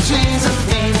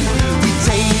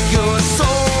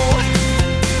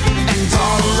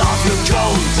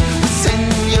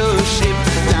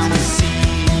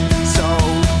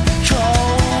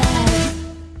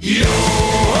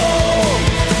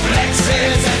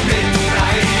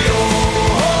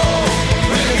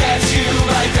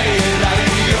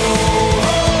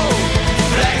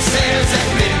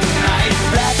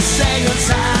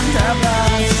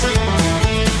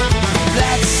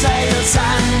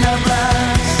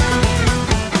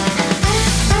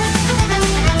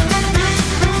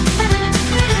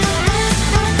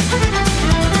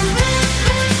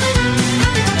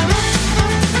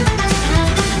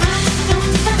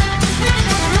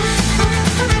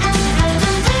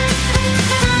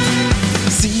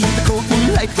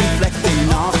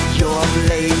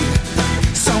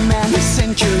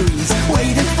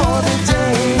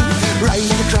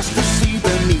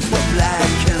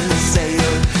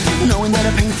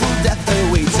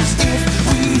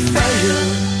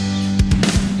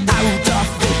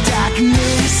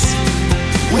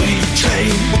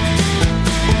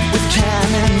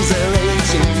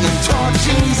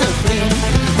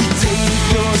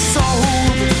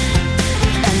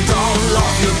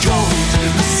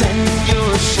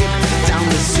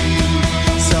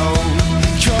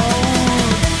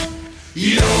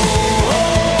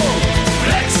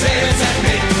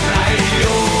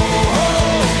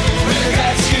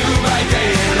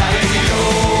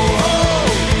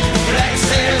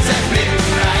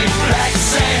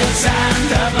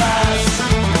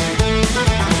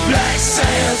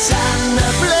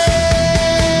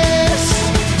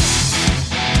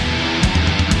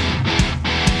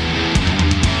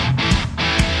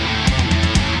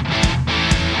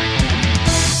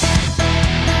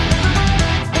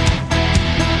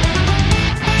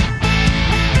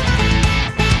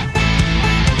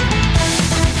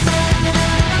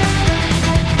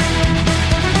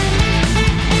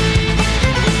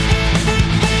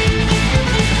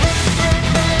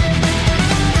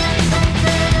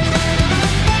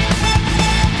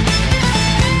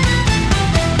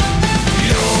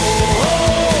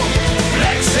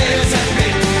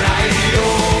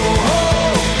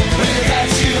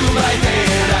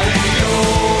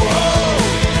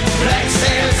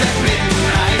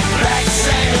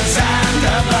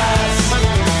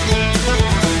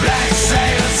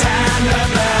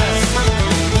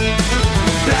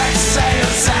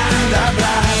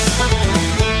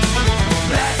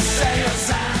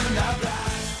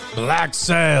black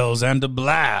sails and a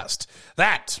blast.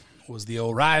 That was the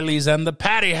O'Reillys and the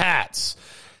Patty Hats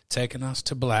taking us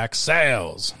to black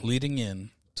sails, leading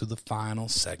in to the final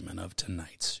segment of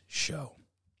tonight's show.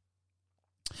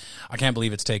 I can't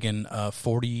believe it's taken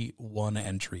 41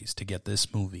 entries to get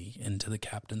this movie into the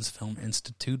Captain's Film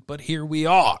Institute, but here we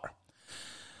are.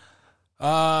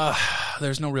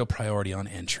 There's no real priority on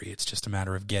entry. It's just a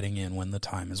matter of getting in when the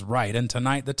time is right. And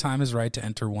tonight, the time is right to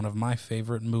enter one of my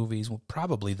favorite movies, well,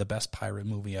 probably the best pirate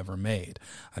movie ever made.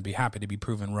 I'd be happy to be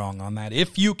proven wrong on that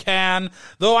if you can,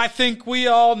 though I think we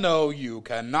all know you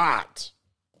cannot.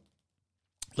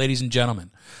 Ladies and gentlemen,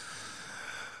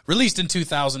 released in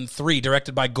 2003,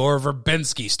 directed by Gore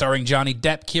Verbinski, starring Johnny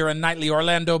Depp, Keira Knightley,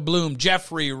 Orlando Bloom,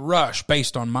 Jeffrey Rush,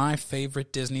 based on my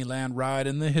favorite Disneyland ride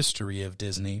in the history of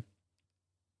Disney.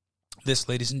 This,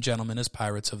 ladies and gentlemen, is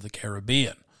Pirates of the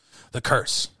Caribbean, The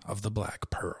Curse of the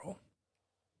Black Pearl.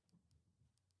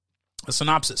 A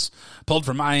synopsis, pulled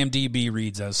from IMDb,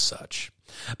 reads as such.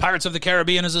 Pirates of the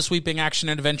Caribbean is a sweeping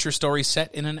action-adventure story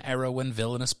set in an era when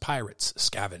villainous pirates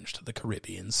scavenged the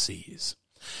Caribbean seas.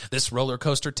 This roller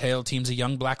coaster tale teams a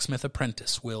young blacksmith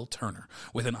apprentice, Will Turner,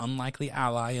 with an unlikely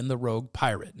ally in the rogue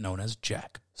pirate known as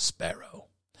Jack Sparrow.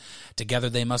 Together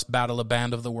they must battle a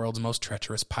band of the world's most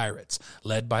treacherous pirates,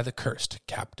 led by the cursed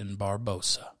Captain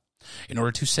Barbossa, in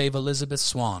order to save Elizabeth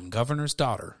Swan, governor's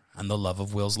daughter, and the love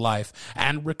of Will's life,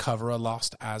 and recover a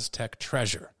lost Aztec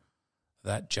treasure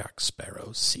that Jack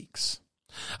Sparrow seeks.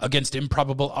 Against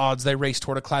improbable odds, they race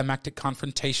toward a climactic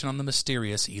confrontation on the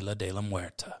mysterious Isla de la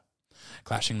Muerta.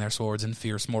 Clashing their swords in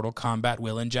fierce mortal combat,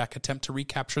 Will and Jack attempt to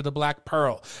recapture the Black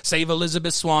Pearl, save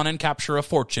Elizabeth Swan, and capture a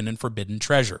fortune and forbidden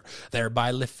treasure, thereby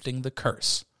lifting the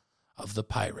curse of the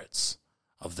Pirates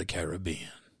of the Caribbean.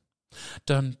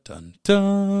 Dun, dun, dun.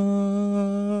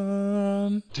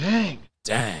 Dang.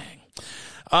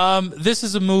 This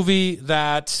is a movie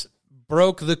that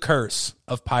broke the curse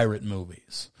of pirate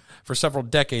movies. For several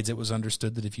decades, it was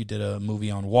understood that if you did a movie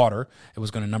on water, it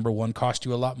was going to, number one, cost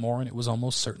you a lot more, and it was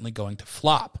almost certainly going to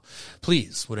flop.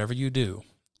 Please, whatever you do,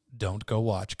 don't go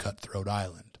watch Cutthroat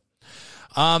Island.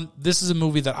 This is a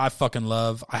movie that I fucking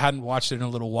love. I hadn't watched it in a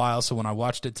little while, so when I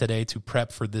watched it today to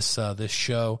prep for this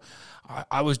show,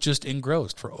 I was just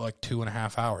engrossed for like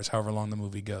 2.5 hours, however long the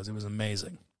movie goes. It was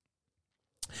amazing.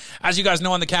 As you guys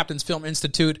know, on the Captain's Film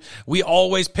Institute, we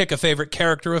always pick a favorite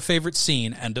character, a favorite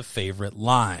scene, and a favorite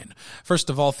line. First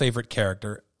of all, favorite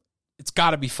character. It's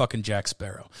got to be fucking Jack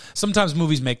Sparrow. Sometimes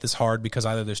movies make this hard because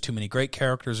either there's too many great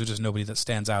characters or just nobody that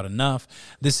stands out enough.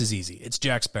 This is easy. It's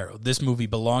Jack Sparrow. This movie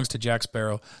belongs to Jack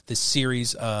Sparrow. This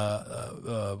series,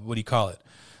 what do you call it?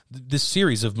 This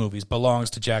series of movies belongs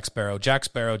to Jack Sparrow. Jack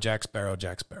Sparrow, Jack Sparrow,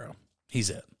 Jack Sparrow. He's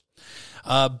it.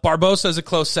 Barbossa is a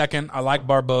close second. I like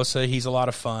Barbossa. He's a lot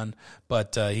of fun,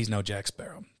 but he's no Jack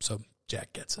Sparrow, so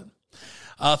Jack gets it.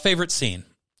 Favorite scene.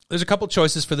 There's a couple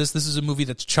choices for this. This is a movie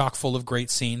that's chock full of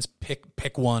great scenes.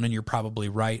 Pick one, and you're probably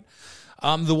right.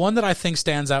 The one that I think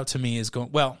stands out to me is it's going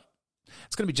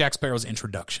to be Jack Sparrow's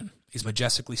introduction. He's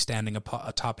majestically standing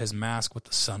atop his mast with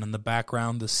the sun in the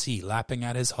background, the sea lapping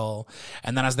at his hull,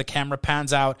 and then as the camera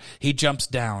pans out, he jumps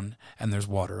down, and there's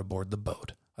water aboard the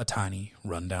boat. A tiny,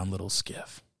 run-down little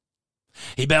skiff.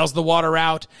 He bails the water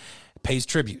out, pays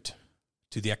tribute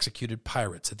to the executed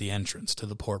pirates at the entrance to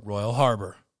the Port Royal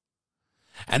Harbor.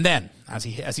 And then, as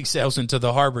he sails into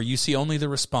the harbor, you see only the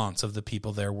response of the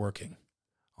people there working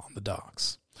on the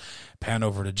docks. Pan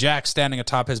over to Jack, standing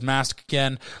atop his mast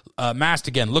again,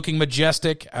 looking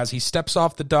majestic as he steps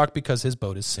off the dock because his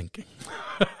boat is sinking.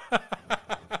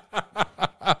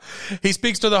 He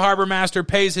speaks to the harbor master,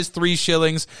 pays his 3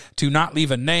 shillings to not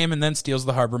leave a name, and then steals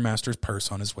the harbor master's purse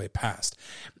on his way past.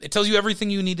 It tells you everything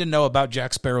you need to know about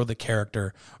Jack Sparrow, the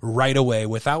character, right away,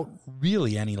 without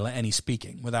really any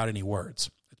speaking, without any words.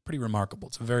 It's pretty remarkable.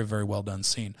 It's a very, very well done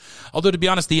scene. Although, to be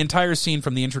honest, the entire scene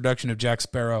from the introduction of Jack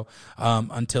Sparrow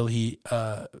until he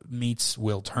meets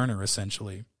Will Turner,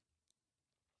 essentially,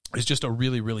 is just a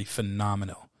really, really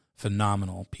phenomenal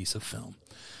piece of film.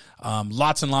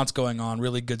 Lots and lots going on,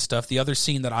 really good stuff. The other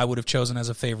scene that I would have chosen as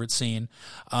a favorite scene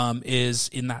is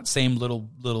in that same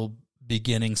little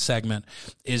beginning segment,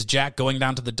 is Jack going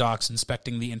down to the docks,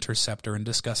 inspecting the interceptor, and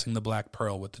discussing the Black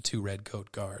Pearl with the 2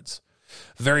 redcoat guards.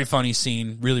 Very funny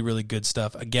scene, really, really good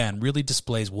stuff. Again, really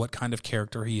displays what kind of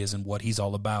character he is and what he's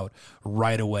all about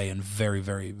right away and very,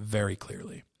 very, very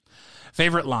clearly.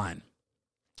 Favorite line.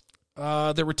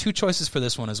 There were 2 choices for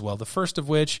this one as well. The first of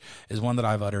which is one that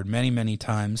I've uttered many, many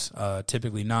times,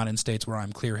 typically not in states where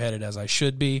I'm clear-headed as I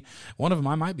should be. One of them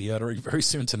I might be uttering very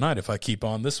soon tonight if I keep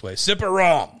on this way. Sip it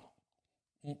wrong.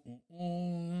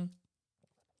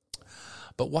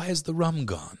 But why is the rum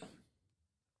gone?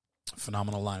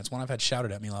 Phenomenal line. It's one I've had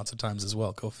shouted at me lots of times as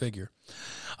well. Go figure.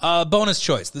 Bonus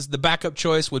choice. The backup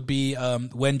choice would be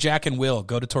when Jack and Will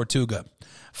go to Tortuga,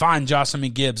 find Josamy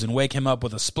Gibbs and wake him up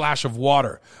with a splash of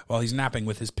water while he's napping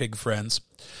with his pig friends.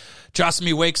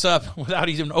 Josamy wakes up without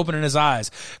even opening his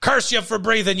eyes. Curse you for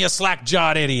breathing, you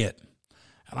slack-jawed idiot.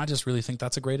 And I just really think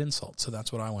that's a great insult, so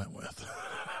that's what I went with.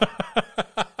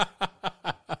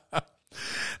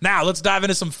 Now, let's dive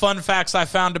into some fun facts I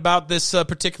found about this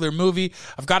particular movie.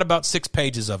 I've got about 6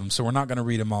 pages of them, so we're not going to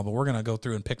read them all, but we're going to go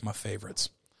through and pick my favorites.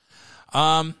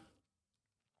 Johnny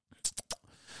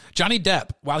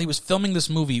Depp, while he was filming this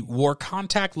movie, wore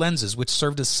contact lenses which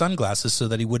served as sunglasses so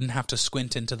that he wouldn't have to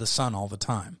squint into the sun all the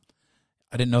time.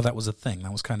 I didn't know that was a thing.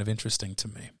 That was kind of interesting to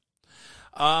me.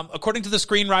 According to the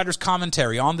screenwriter's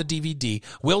commentary on the DVD,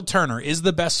 Will Turner is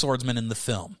the best swordsman in the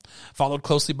film, followed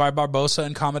closely by Barbossa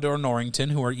and Commodore Norrington,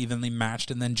 who are evenly matched,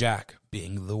 and then Jack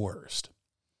being the worst.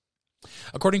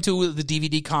 According to the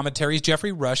DVD commentaries,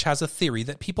 Jeffrey Rush has a theory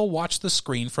that people watch the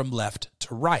screen from left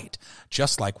to right,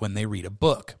 just like when they read a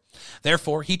book.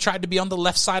 Therefore, he tried to be on the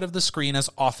left side of the screen as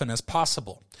often as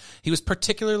possible. He was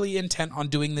particularly intent on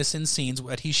doing this in scenes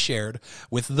that he shared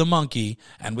with the Monkey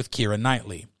and with Keira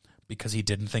Knightley, because he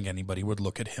didn't think anybody would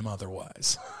look at him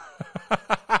otherwise.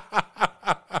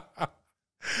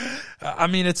 I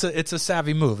mean, it's a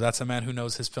savvy move. That's a man who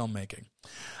knows his filmmaking.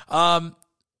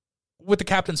 With the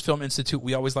Captain's Film Institute,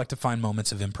 we always like to find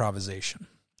moments of improvisation.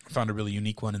 I found a really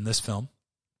unique one in this film.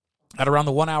 At around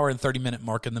the 1 hour and 30-minute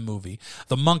mark in the movie,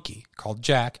 the monkey, called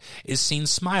Jack, is seen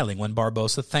smiling when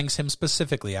Barbossa thanks him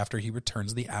specifically after he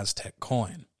returns the Aztec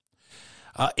coin.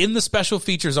 In the special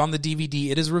features on the DVD,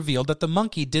 it is revealed that the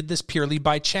monkey did this purely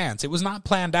by chance. It was not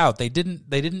planned out. They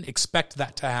didn't expect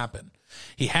that to happen.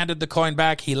 He handed the coin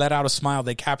back. He let out a smile.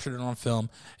 They captured it on film.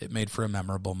 It made for a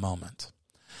memorable moment.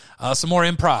 Some more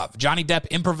improv. Johnny Depp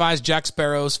improvised Jack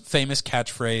Sparrow's famous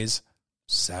catchphrase,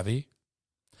 "Savvy?"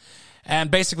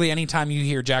 And basically, anytime you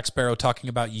hear Jack Sparrow talking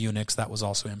about eunuchs, that was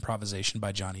also improvisation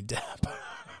by Johnny Depp.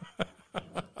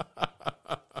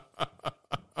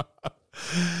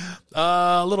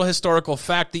 A little historical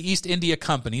fact. The East India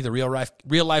Company, the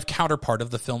real-life counterpart of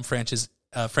the film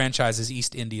franchise's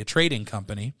East India Trading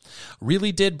Company,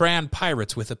 really did brand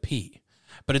pirates with a P.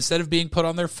 But instead of being put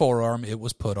on their forearm, it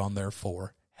was put on their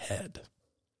forehead.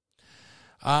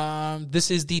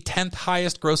 This is the 10th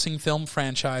highest grossing film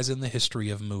franchise in the history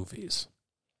of movies.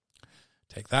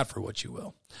 Take that for what you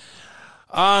will.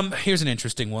 Here's an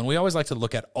interesting one. We always like to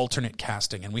look at alternate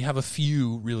casting, and we have a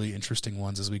few really interesting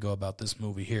ones as we go about this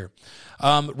movie here.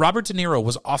 Robert De Niro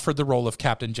was offered the role of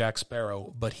Captain Jack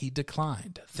Sparrow, but he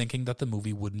declined, thinking that the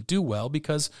movie wouldn't do well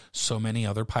because so many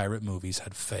other pirate movies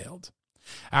had failed.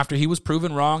 After he was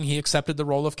proven wrong, he accepted the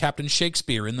role of Captain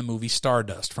Shakespeare in the movie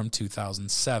Stardust from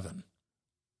 2007.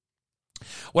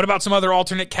 What about some other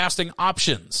alternate casting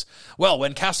options? Well,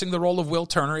 when casting the role of Will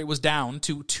Turner, it was down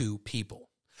to 2 people.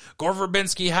 Gore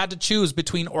Verbinski had to choose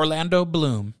between Orlando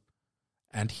Bloom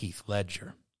and Heath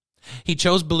Ledger. He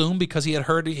chose Bloom because he had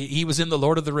heard he was in the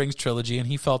Lord of the Rings trilogy, and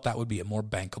he felt that would be a more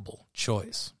bankable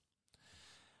choice.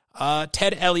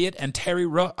 Ted Elliott and Terry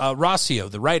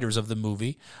Rossio, the writers of the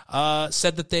movie,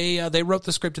 said that they wrote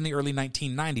the script in the early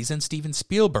 1990s, and Steven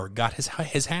Spielberg got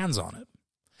his hands on it.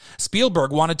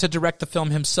 Spielberg wanted to direct the film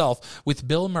himself, with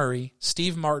Bill Murray,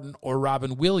 Steve Martin, or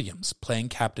Robin Williams playing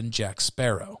Captain Jack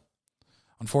Sparrow.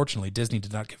 Unfortunately, Disney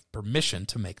did not give permission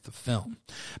to make the film.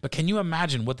 But can you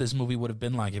imagine what this movie would have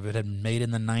been like if it had been made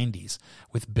in the 90s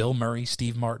with Bill Murray,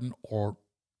 Steve Martin, or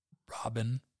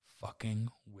Robin fucking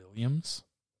Williams?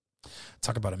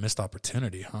 Talk about a missed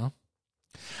opportunity, huh?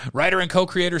 Writer and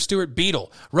co-creator Stuart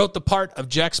Beadle wrote the part of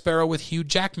Jack Sparrow with Hugh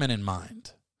Jackman in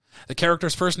mind. The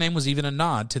character's first name was even a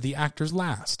nod to the actor's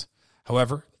last.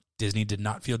 However, Disney did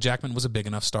not feel Jackman was a big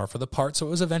enough star for the part, so it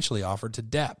was eventually offered to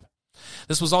Depp.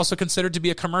 This was also considered to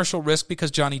be a commercial risk because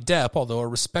Johnny Depp, although a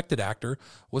respected actor,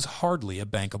 was hardly a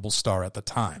bankable star at the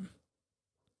time.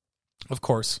 Of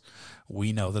course,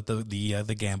 we know that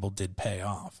the gamble did pay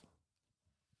off.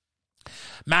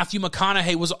 Matthew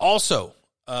McConaughey was also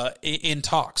in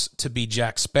talks to be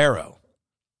Jack Sparrow.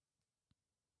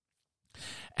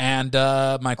 And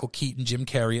Michael Keaton, Jim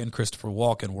Carrey, and Christopher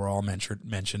Walken were all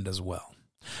mentioned as well.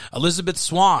 Elizabeth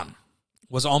Swann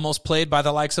was almost played by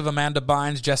the likes of Amanda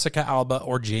Bynes, Jessica Alba,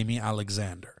 or Jamie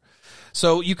Alexander.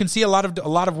 So you can see a lot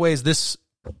of ways this.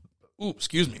 You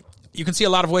can see a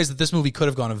lot of ways that this movie could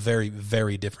have gone a very,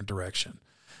 very different direction.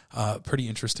 Pretty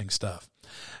interesting stuff.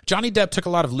 Johnny Depp took a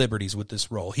lot of liberties with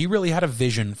this role. He really had a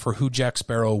vision for who Jack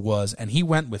Sparrow was, and he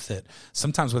went with it,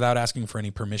 sometimes without asking for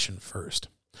any permission first.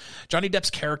 Johnny Depp's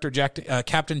character,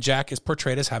 Captain Jack, is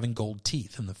portrayed as having gold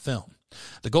teeth in the film.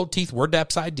 The gold teeth were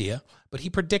Depp's idea, but he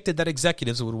predicted that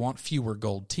executives would want fewer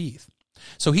gold teeth.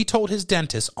 So he told his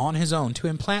dentist on his own to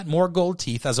implant more gold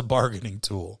teeth as a bargaining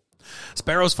tool.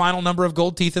 Sparrow's final number of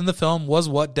gold teeth in the film was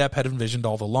what Depp had envisioned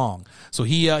all along. So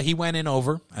he went in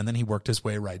over, and then he worked his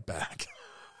way right back.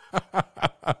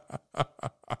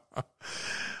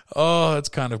 Oh, it's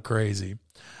kind of crazy.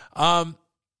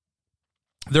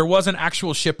 There was an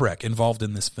actual shipwreck involved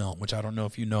in this film, which I don't know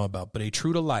if you know about, but a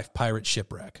true-to-life pirate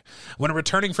shipwreck. When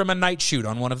returning from a night shoot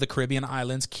on one of the Caribbean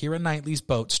islands, Keira Knightley's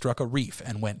boat struck a reef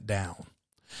and went down.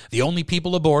 The only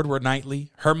people aboard were Knightley,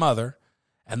 her mother,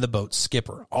 and the boat's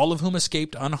skipper, all of whom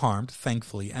escaped unharmed,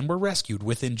 thankfully, and were rescued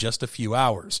within just a few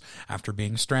hours after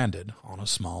being stranded on a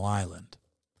small island.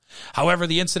 However,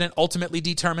 the incident ultimately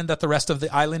determined that the rest of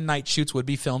the island night shoots would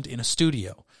be filmed in a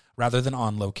studio rather than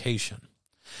on location.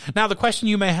 Now, the question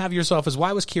you may have yourself is,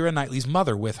 why was Keira Knightley's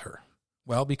mother with her?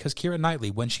 Well, because Keira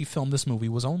Knightley, when she filmed this movie,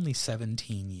 was only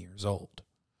 17 years old.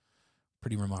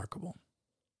 Pretty remarkable.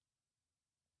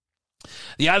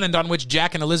 The island on which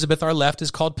Jack and Elizabeth are left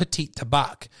is called Petite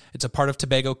Tabac. It's a part of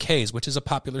Tobago Cays, which is a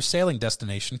popular sailing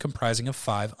destination comprising of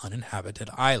 5 uninhabited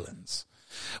islands.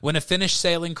 When a Finnish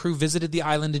sailing crew visited the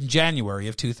island in January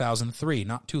of 2003,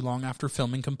 not too long after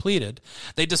filming completed,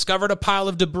 they discovered a pile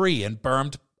of debris and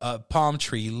burned palm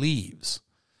tree leaves.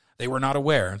 They were not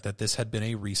aware that this had been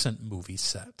a recent movie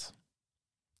set.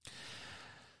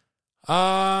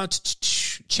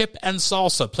 Chip and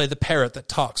Salsa play the parrot that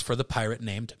talks for the pirate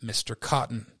named Mr.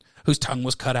 Cotton, whose tongue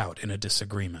was cut out in a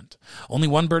disagreement. Only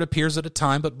one bird appears at a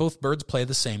time, but both birds play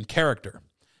the same character.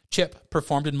 Chip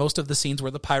performed in most of the scenes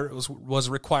where the pirate was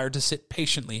required to sit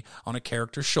patiently on a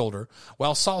character's shoulder,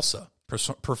 while Salsa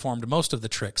performed most of the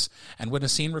tricks, and when a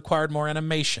scene required more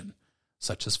animation,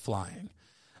 such as flying.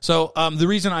 So the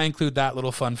reason I include that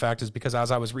little fun fact is because as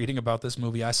I was reading about this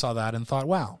movie, I saw that and thought,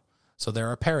 wow, so there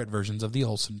are parrot versions of the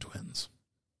Olsen twins.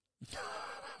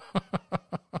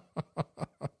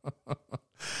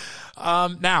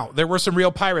 Now, there were some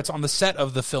real pirates on the set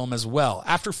of the film as well.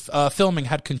 After filming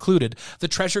had concluded, the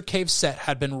Treasure Cave set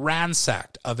had been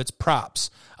ransacked of its props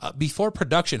before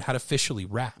production had officially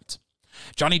wrapped.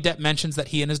 Johnny Depp mentions that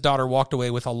he and his daughter walked away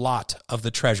with a lot of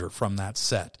the treasure from that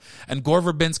set. And Gore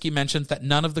Verbinski mentions that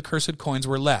none of the cursed coins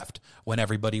were left when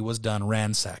everybody was done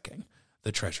ransacking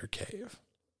the Treasure Cave.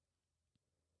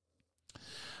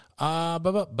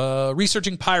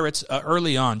 Researching pirates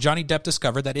early on, Johnny Depp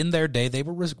discovered that in their day they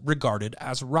were regarded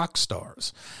as rock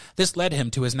stars. This led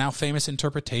him to his now famous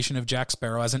interpretation of Jack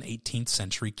Sparrow as an 18th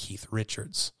century Keith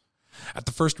Richards. At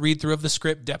the first read-through of the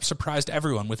script, Depp surprised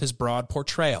everyone with his broad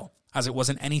portrayal, as it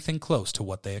wasn't anything close to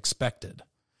what they expected.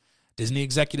 Disney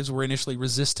executives were initially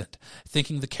resistant,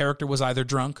 thinking the character was either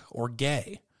drunk or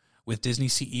gay, with Disney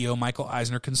CEO Michael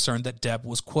Eisner concerned that Depp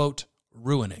was, quote,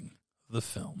 ruining the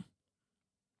film.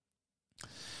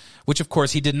 Which, of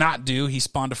course, he did not do. He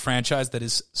spawned a franchise that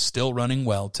is still running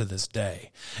well to this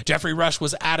day. Jeffrey Rush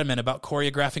was adamant about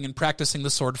choreographing and practicing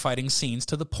the sword-fighting scenes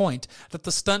to the point that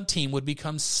the stunt team would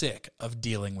become sick of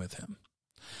dealing with him.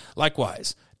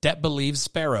 Likewise, Depp believes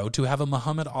Sparrow to have a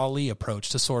Muhammad Ali approach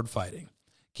to sword fighting,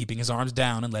 keeping his arms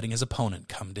down and letting his opponent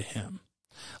come to him.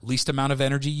 Least amount of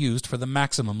energy used for the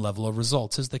maximum level of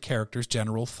results is the character's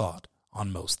general thought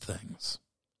on most things.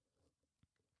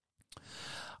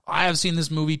 I have seen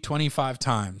this movie 25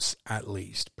 times at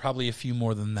least, probably a few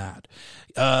more than that.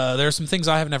 There are some things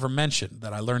I have never mentioned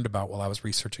that I learned about while I was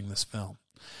researching this film.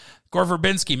 Gore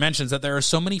Verbinski mentions that there are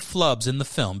so many flubs in the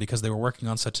film because they were working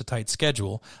on such a tight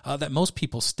schedule that most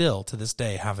people still, to this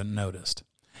day, haven't noticed.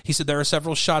 He said there are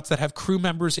several shots that have crew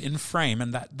members in frame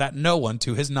and that no one,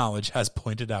 to his knowledge, has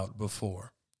pointed out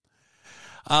before.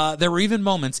 There were even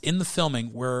moments in the filming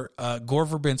where Gore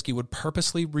Verbinski would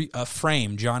purposely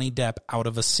frame Johnny Depp out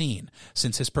of a scene,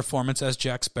 since his performance as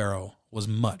Jack Sparrow was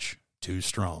much too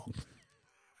strong.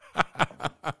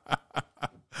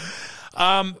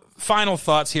 Final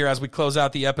thoughts here as we close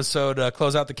out the episode,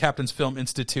 close out the Captain's Film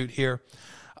Institute here.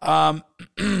 The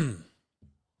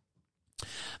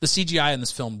CGI in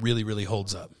this film really, really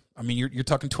holds up. I mean, you're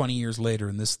talking 20 years later,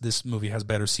 and this movie has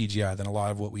better CGI than a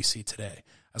lot of what we see today,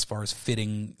 as far as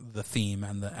fitting the theme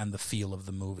and the feel of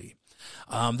the movie.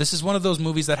 This is one of those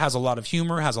movies that has a lot of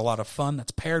humor, has a lot of fun,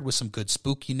 that's paired with some good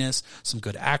spookiness, some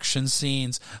good action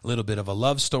scenes, a little bit of a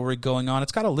love story going on.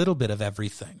 It's got a little bit of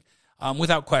everything.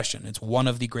 Without question, it's one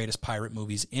of the greatest pirate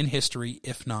movies in history,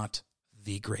 if not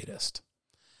the greatest.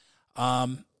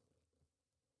 That's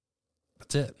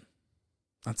it.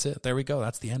 That's it. There we go.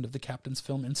 That's the end of the Captain's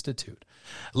Film Institute.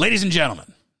 Ladies and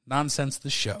gentlemen, Nonsense the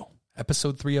Show,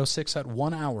 episode 306 at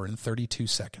 1 hour and 32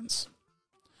 seconds.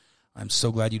 I'm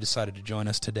so glad you decided to join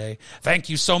us today. Thank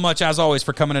you so much, as always,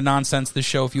 for coming to Nonsense the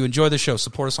Show. If you enjoy the show,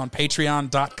 support us on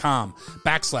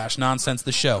patreon.com/Nonsense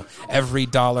the Show. Every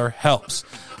dollar helps.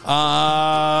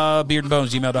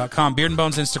 Beardandbones, gmail.com. Beard and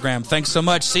Bones, Instagram. Thanks so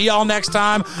much. See y'all next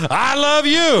time. I love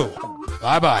you.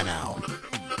 Bye-bye now.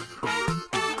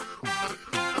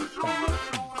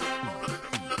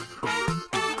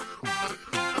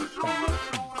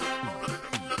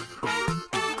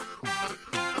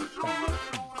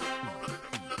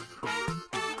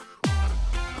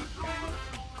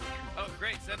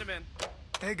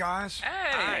 Hey, guys.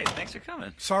 Hey, thanks for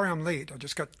coming. Sorry I'm late. I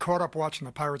just got caught up watching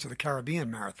the Pirates of the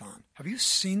Caribbean marathon. Have you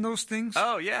seen those things?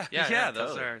 Oh, yeah.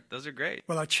 Those are great.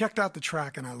 Well, I checked out the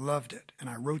track and I loved it. And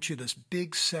I wrote you this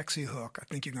big, sexy hook I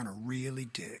think you're going to really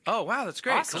dig. Oh, wow, that's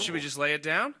great. Awesome. So should we just lay it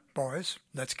down? Boys,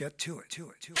 let's get to it. Here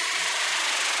we go.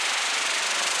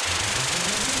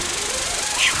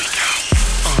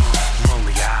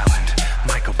 Lonely Island,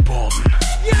 Michael Bolton.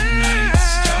 Night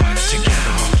starts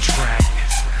together on the track.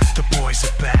 The boys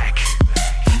are back.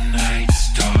 The night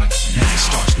starts now. Night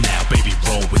starts now, baby,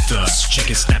 roll with us.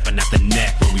 Chicken snapping at the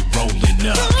neck when we rolling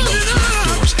up. Blow through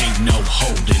the doors, ain't no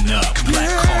holding up. Black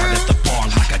card at the bar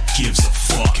like I gives a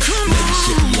fuck. Ladies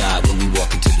shifty eyed when we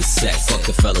walk into the set. Fuck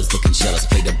the fellas looking jealous,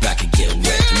 play the back and get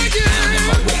wet. Me down in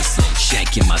my waist,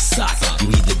 shank in my sock.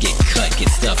 You either get cut, get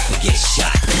stuffed, or get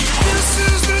shot. This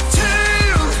is the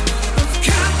tale of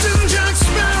Captain Jack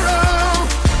Sparrow.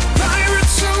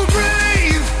 Pirates so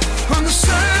brave on the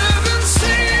seven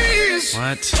seas.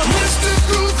 What? A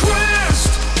mystical quest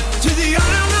to the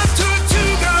island of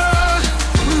Tortuga.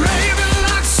 Raving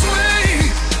like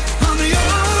sway on the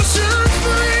ocean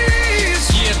breeze.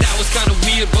 Yeah, that was kinda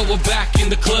weird, but we're back in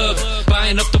the club.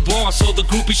 Buying up the bar so the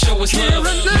groupies show us love.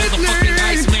 Motherfucking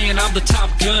Iceman, I'm the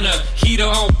top gunner. Heater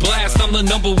on blast, I'm the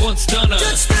 #1 stunner.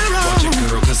 Watch it,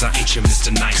 girl, cause I ain't your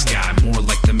Mr. Nice Guy. More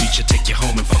like the meet you, take you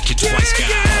home and fuck you twice, guy.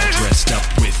 All dressed up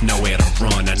with nowhere to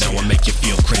run. I know I make you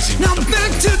feel crazy. Now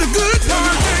back to the good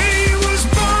part. He was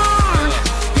born,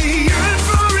 he yearned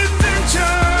for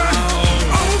adventure.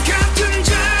 Oh, Captain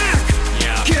Jack,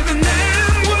 giving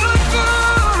them what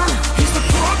for. He's the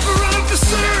pauper of the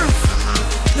surf,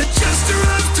 the jester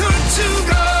of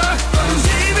Tortuga.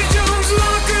 Davy Jones'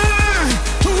 locker,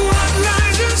 what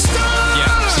lies in store?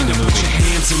 Yeah, seen the movie. Put your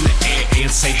hands in the air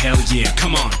and say hell yeah,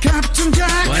 come on. Captain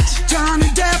Jack, what? Johnny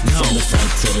Depp. No. From the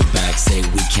front to the back, say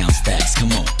we count stacks,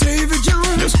 come on. David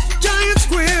Jones, Giant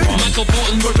Squid. Michael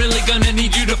Bolton, we're really gonna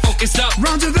need you to focus up.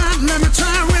 Roger that, let me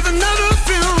try with another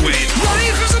film. Wait.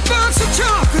 Life is a box of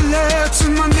chocolates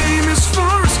and my name is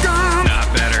Forrest Gump.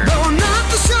 Not better. Though I'm not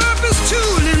the sharpest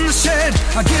tool in the shed,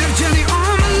 I give Jenny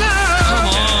all my love. Come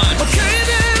on. Okay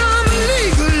then, I'm a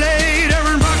legal aid.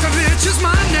 Aaron Brockovich is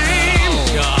my name. Oh,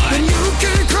 God. And you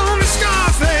can call me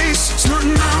Scarface,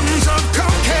 snorting mountains of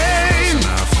cocaine.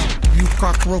 You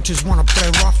cockroaches want to play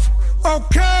rough?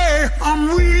 Okay,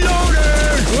 I'm reloaded.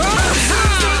 This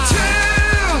is the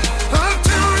tale of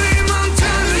Tony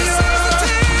Montana.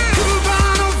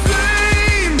 Cubano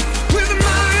flame with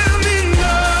Miami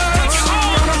love.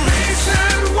 On a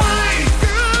face-head white,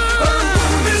 a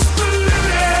room is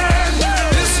polluted.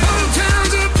 This whole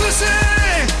town's a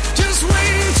pussy, just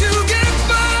waiting to get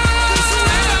fucked.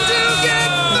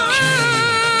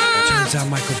 Turns out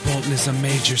Michael Bolton is a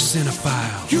major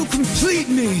cinephile. You complete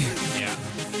me.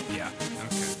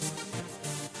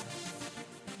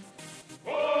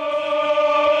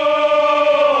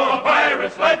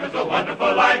 Life is a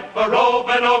wonderful life for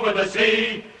roving over the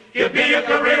sea. Give me a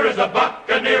career as a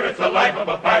buccaneer, it's the life of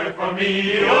a pirate for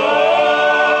me.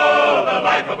 Oh, the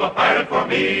life of a pirate for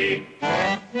me.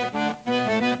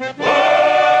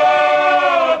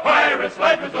 Oh, pirates,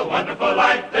 life is a wonderful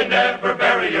life, they never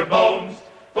bury your bones.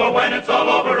 For when it's all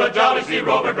over, a jolly sea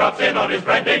rover drops in on his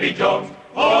friend Davy Jones.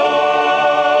 Oh,